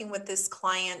been working with this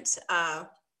client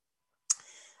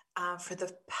for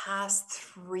the past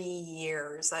 3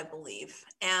 years, I believe.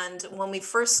 And when we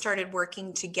first started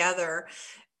working together,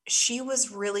 she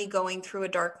was really going through a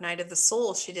dark night of the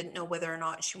soul. She didn't know whether or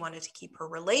not she wanted to keep her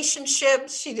relationship.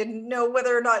 She didn't know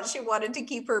whether or not she wanted to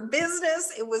keep her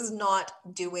business. It was not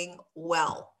doing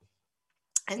well.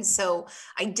 And so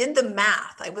I did the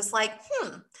math. I was like,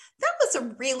 that was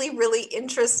a really, really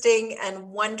interesting and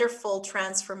wonderful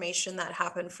transformation that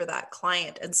happened for that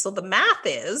client. And so the math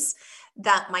is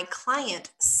that my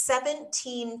client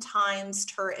 17 times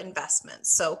her investment.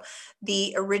 So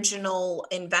the original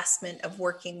investment of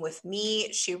working with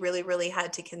me, she really, really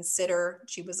had to consider.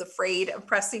 She was afraid of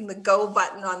pressing the go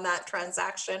button on that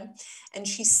transaction. And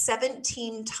she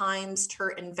 17 times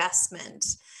her investment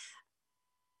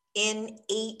in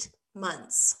 8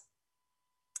 months.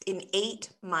 In 8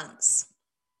 months.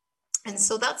 And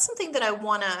so that's something that I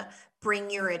want to bring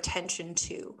your attention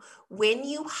to. When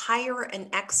you hire an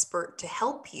expert to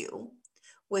help you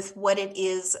with what it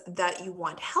is that you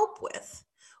want help with,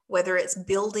 whether it's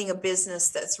building a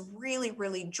business that's really,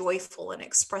 really joyful and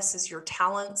expresses your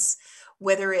talents,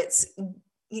 whether it's,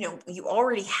 you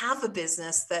already have a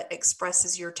business that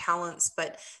expresses your talents,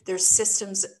 but there's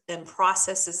systems and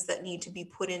processes that need to be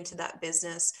put into that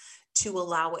business to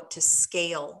allow it to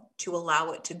scale, to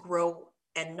allow it to grow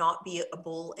and not be a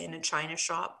bull in a china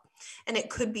shop. And it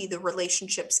could be the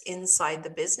relationships inside the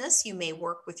business. You may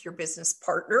work with your business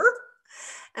partner.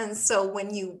 And so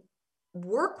when you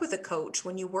work with a coach,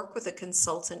 when you work with a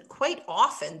consultant, quite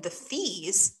often the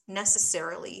fees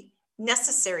necessary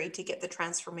to get the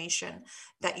transformation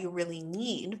that you really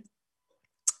need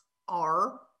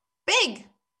are big.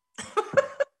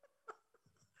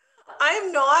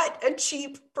 I'm not a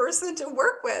cheap person to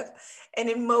work with. And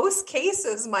in most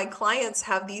cases, my clients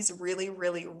have these really,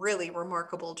 really, really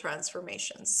remarkable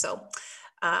transformations. So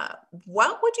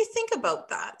what would you think about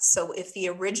that? So if the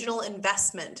original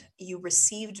investment you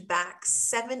received back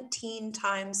 17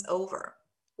 times over,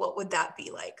 what would that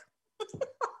be like?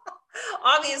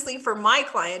 Obviously, for my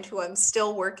client who I'm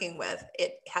still working with,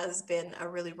 it has been a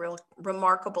really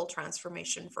remarkable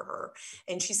transformation for her.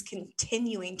 And she's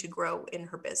continuing to grow in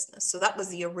her business. So that was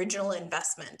the original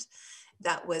investment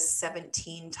that was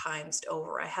 17 times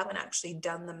over. I haven't actually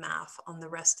done the math on the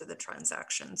rest of the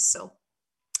transactions. So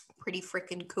pretty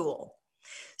freaking cool.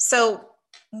 So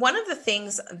one of the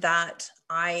things that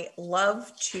I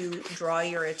love to draw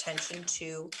your attention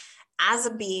to as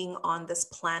a being on this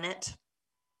planet,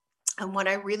 and what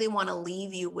I really want to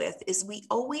leave you with, is we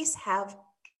always have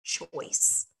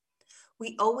choice.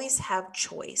 We always have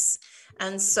choice.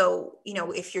 And so,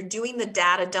 if you're doing the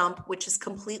data dump, which is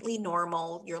completely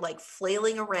normal, you're like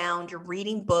flailing around, you're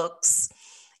reading books,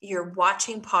 you're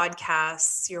watching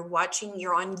podcasts, you're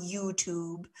on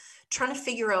YouTube, trying to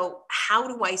figure out, how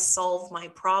do I solve my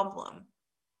problem?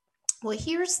 Well,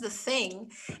 here's the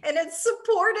thing, and it's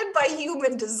supported by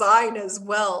human design as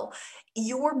well.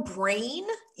 Your brain,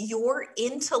 your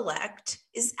intellect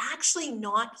is actually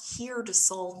not here to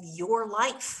solve your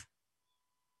life.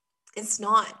 It's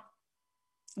not.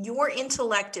 Your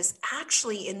intellect is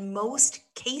actually, in most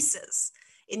cases,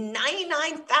 in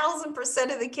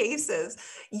 99,000% of the cases,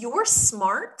 your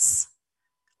smarts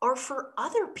are for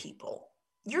other people.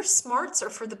 Your smarts are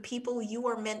for the people you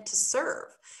are meant to serve.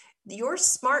 Your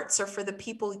smarts are for the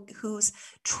people whose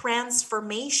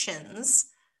transformations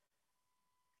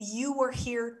you are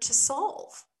here to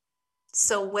solve.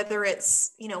 So whether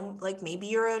it's, like maybe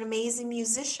you're an amazing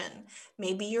musician,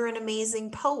 maybe you're an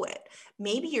amazing poet,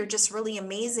 maybe you're just really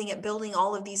amazing at building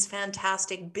all of these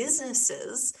fantastic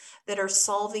businesses that are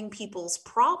solving people's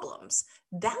problems.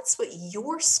 That's what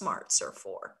your smarts are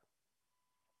for.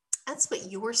 That's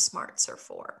what your smarts are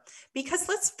for. Because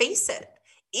let's face it,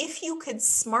 if you could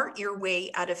smart your way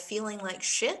out of feeling like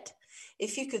shit,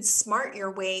 if you could smart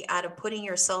your way out of putting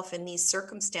yourself in these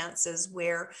circumstances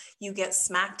where you get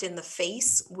smacked in the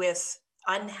face with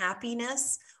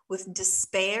unhappiness, with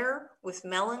despair, with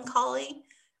melancholy,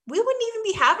 we wouldn't even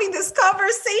be having this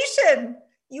conversation.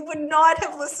 You would not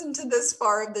have listened to this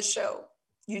far of the show.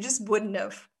 You just wouldn't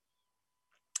have.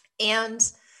 And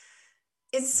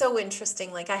it's so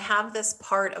interesting. Like, I have this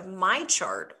part of my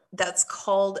chart that's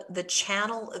called the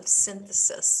channel of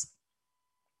synthesis.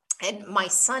 And my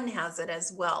son has it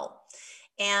as well.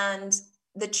 And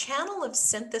the channel of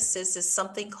synthesis is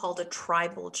something called a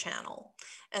tribal channel.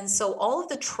 And so all of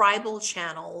the tribal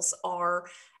channels are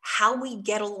how we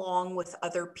get along with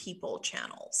other people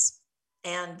channels.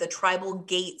 And the tribal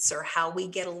gates are how we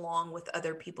get along with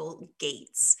other people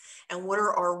gates. And what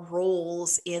are our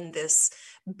roles in this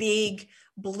big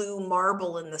blue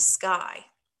marble in the sky?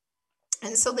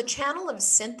 And so the channel of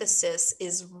synthesis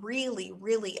is really,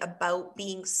 really about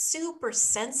being super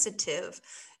sensitive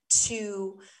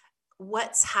to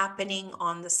what's happening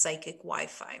on the psychic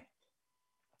Wi-Fi.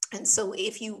 And so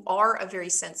if you are a very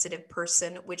sensitive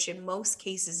person, which in most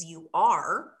cases you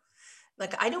are,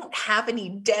 like, I don't have any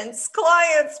dense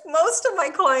clients. Most of my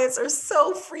clients are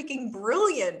so freaking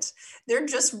brilliant. They're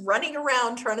just running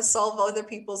around trying to solve other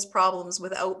people's problems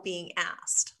without being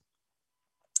asked.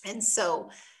 And so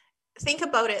think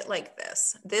about it like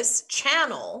this. This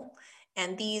channel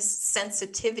and these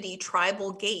sensitivity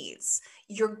tribal gates,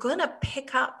 you're going to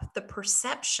pick up the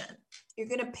perception. You're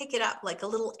going to pick it up like a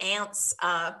little ant's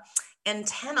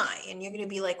antennae, and you're going to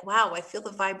be like, wow, I feel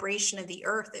the vibration of the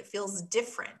earth. It feels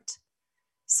different.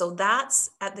 So that's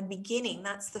at the beginning.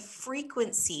 That's the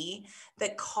frequency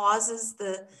that causes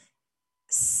the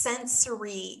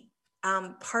sensory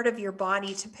part of your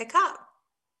body to pick up.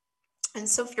 And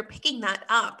so if you're picking that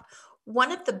up,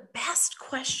 one of the best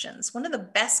questions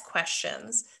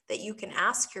that you can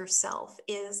ask yourself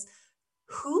is,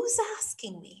 who's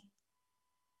asking me?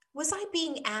 Was I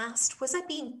being asked? Was I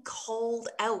being called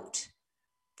out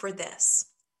for this?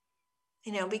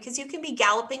 Because you can be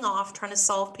galloping off trying to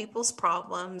solve people's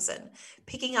problems and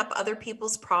picking up other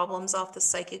people's problems off the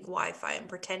psychic Wi-Fi and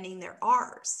pretending they're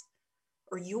ours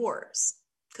or yours.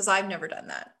 Because I've never done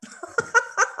that.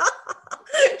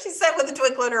 She said with a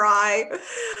twinkle in her eye.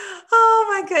 Oh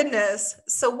my goodness.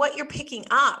 So what you're picking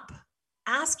up,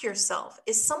 ask yourself,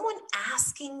 is someone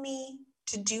asking me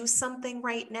to do something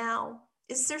right now?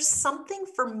 Is there something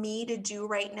for me to do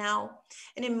right now?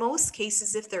 And in most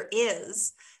cases, if there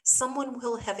is, someone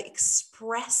will have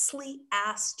expressly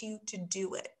asked you to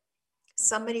do it.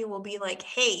 Somebody will be like,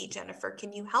 hey, Jennifer,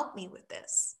 can you help me with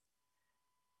this?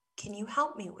 Can you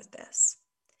help me with this?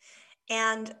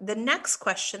 And the next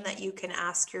question that you can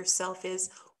ask yourself is,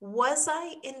 was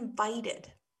I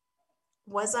invited?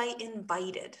 Was I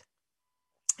invited?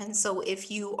 And so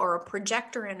if you are a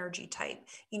projector energy type,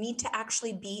 you need to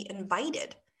actually be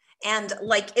invited, and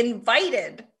like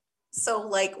invited. So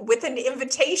like with an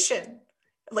invitation,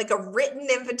 like a written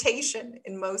invitation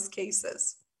in most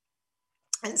cases.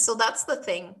 And so that's the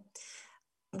thing.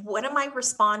 What am I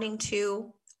responding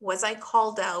to? Was I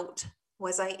called out?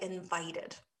 Was I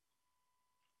invited?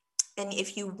 And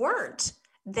if you weren't,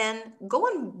 then go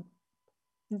and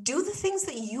do the things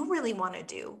that you really want to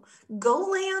do. Go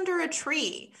lay under a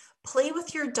tree, play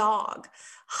with your dog,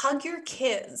 hug your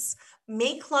kids,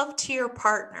 make love to your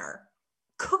partner,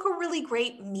 cook a really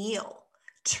great meal,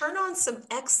 turn on some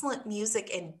excellent music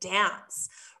and dance,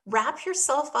 wrap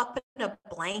yourself up in a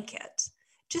blanket.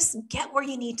 Just get where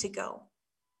you need to go.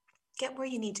 Get where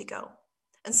you need to go.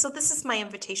 And so this is my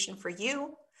invitation for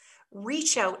you.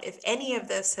 Reach out if any of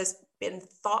this has been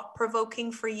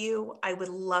thought-provoking for you, I would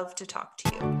love to talk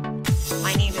to you.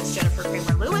 My name is Jennifer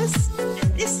Kramer Lewis,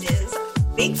 and this is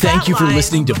Big Fat Thank you for Lies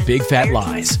listening to on Big Fat Inspired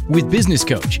Lies with business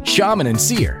coach, shaman, and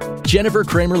seer, Jennifer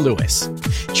Kramer Lewis.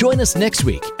 Join us next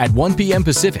week at 1 p.m.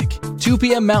 Pacific, 2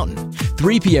 p.m. Mountain,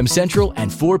 3 p.m. Central,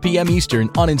 and 4 p.m. Eastern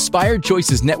on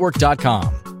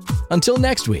InspiredChoicesNetwork.com. Until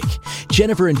next week,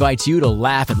 Jennifer invites you to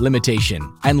laugh at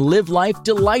limitation and live life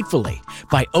delightfully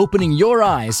by opening your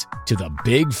eyes to the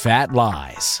big fat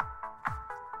lies.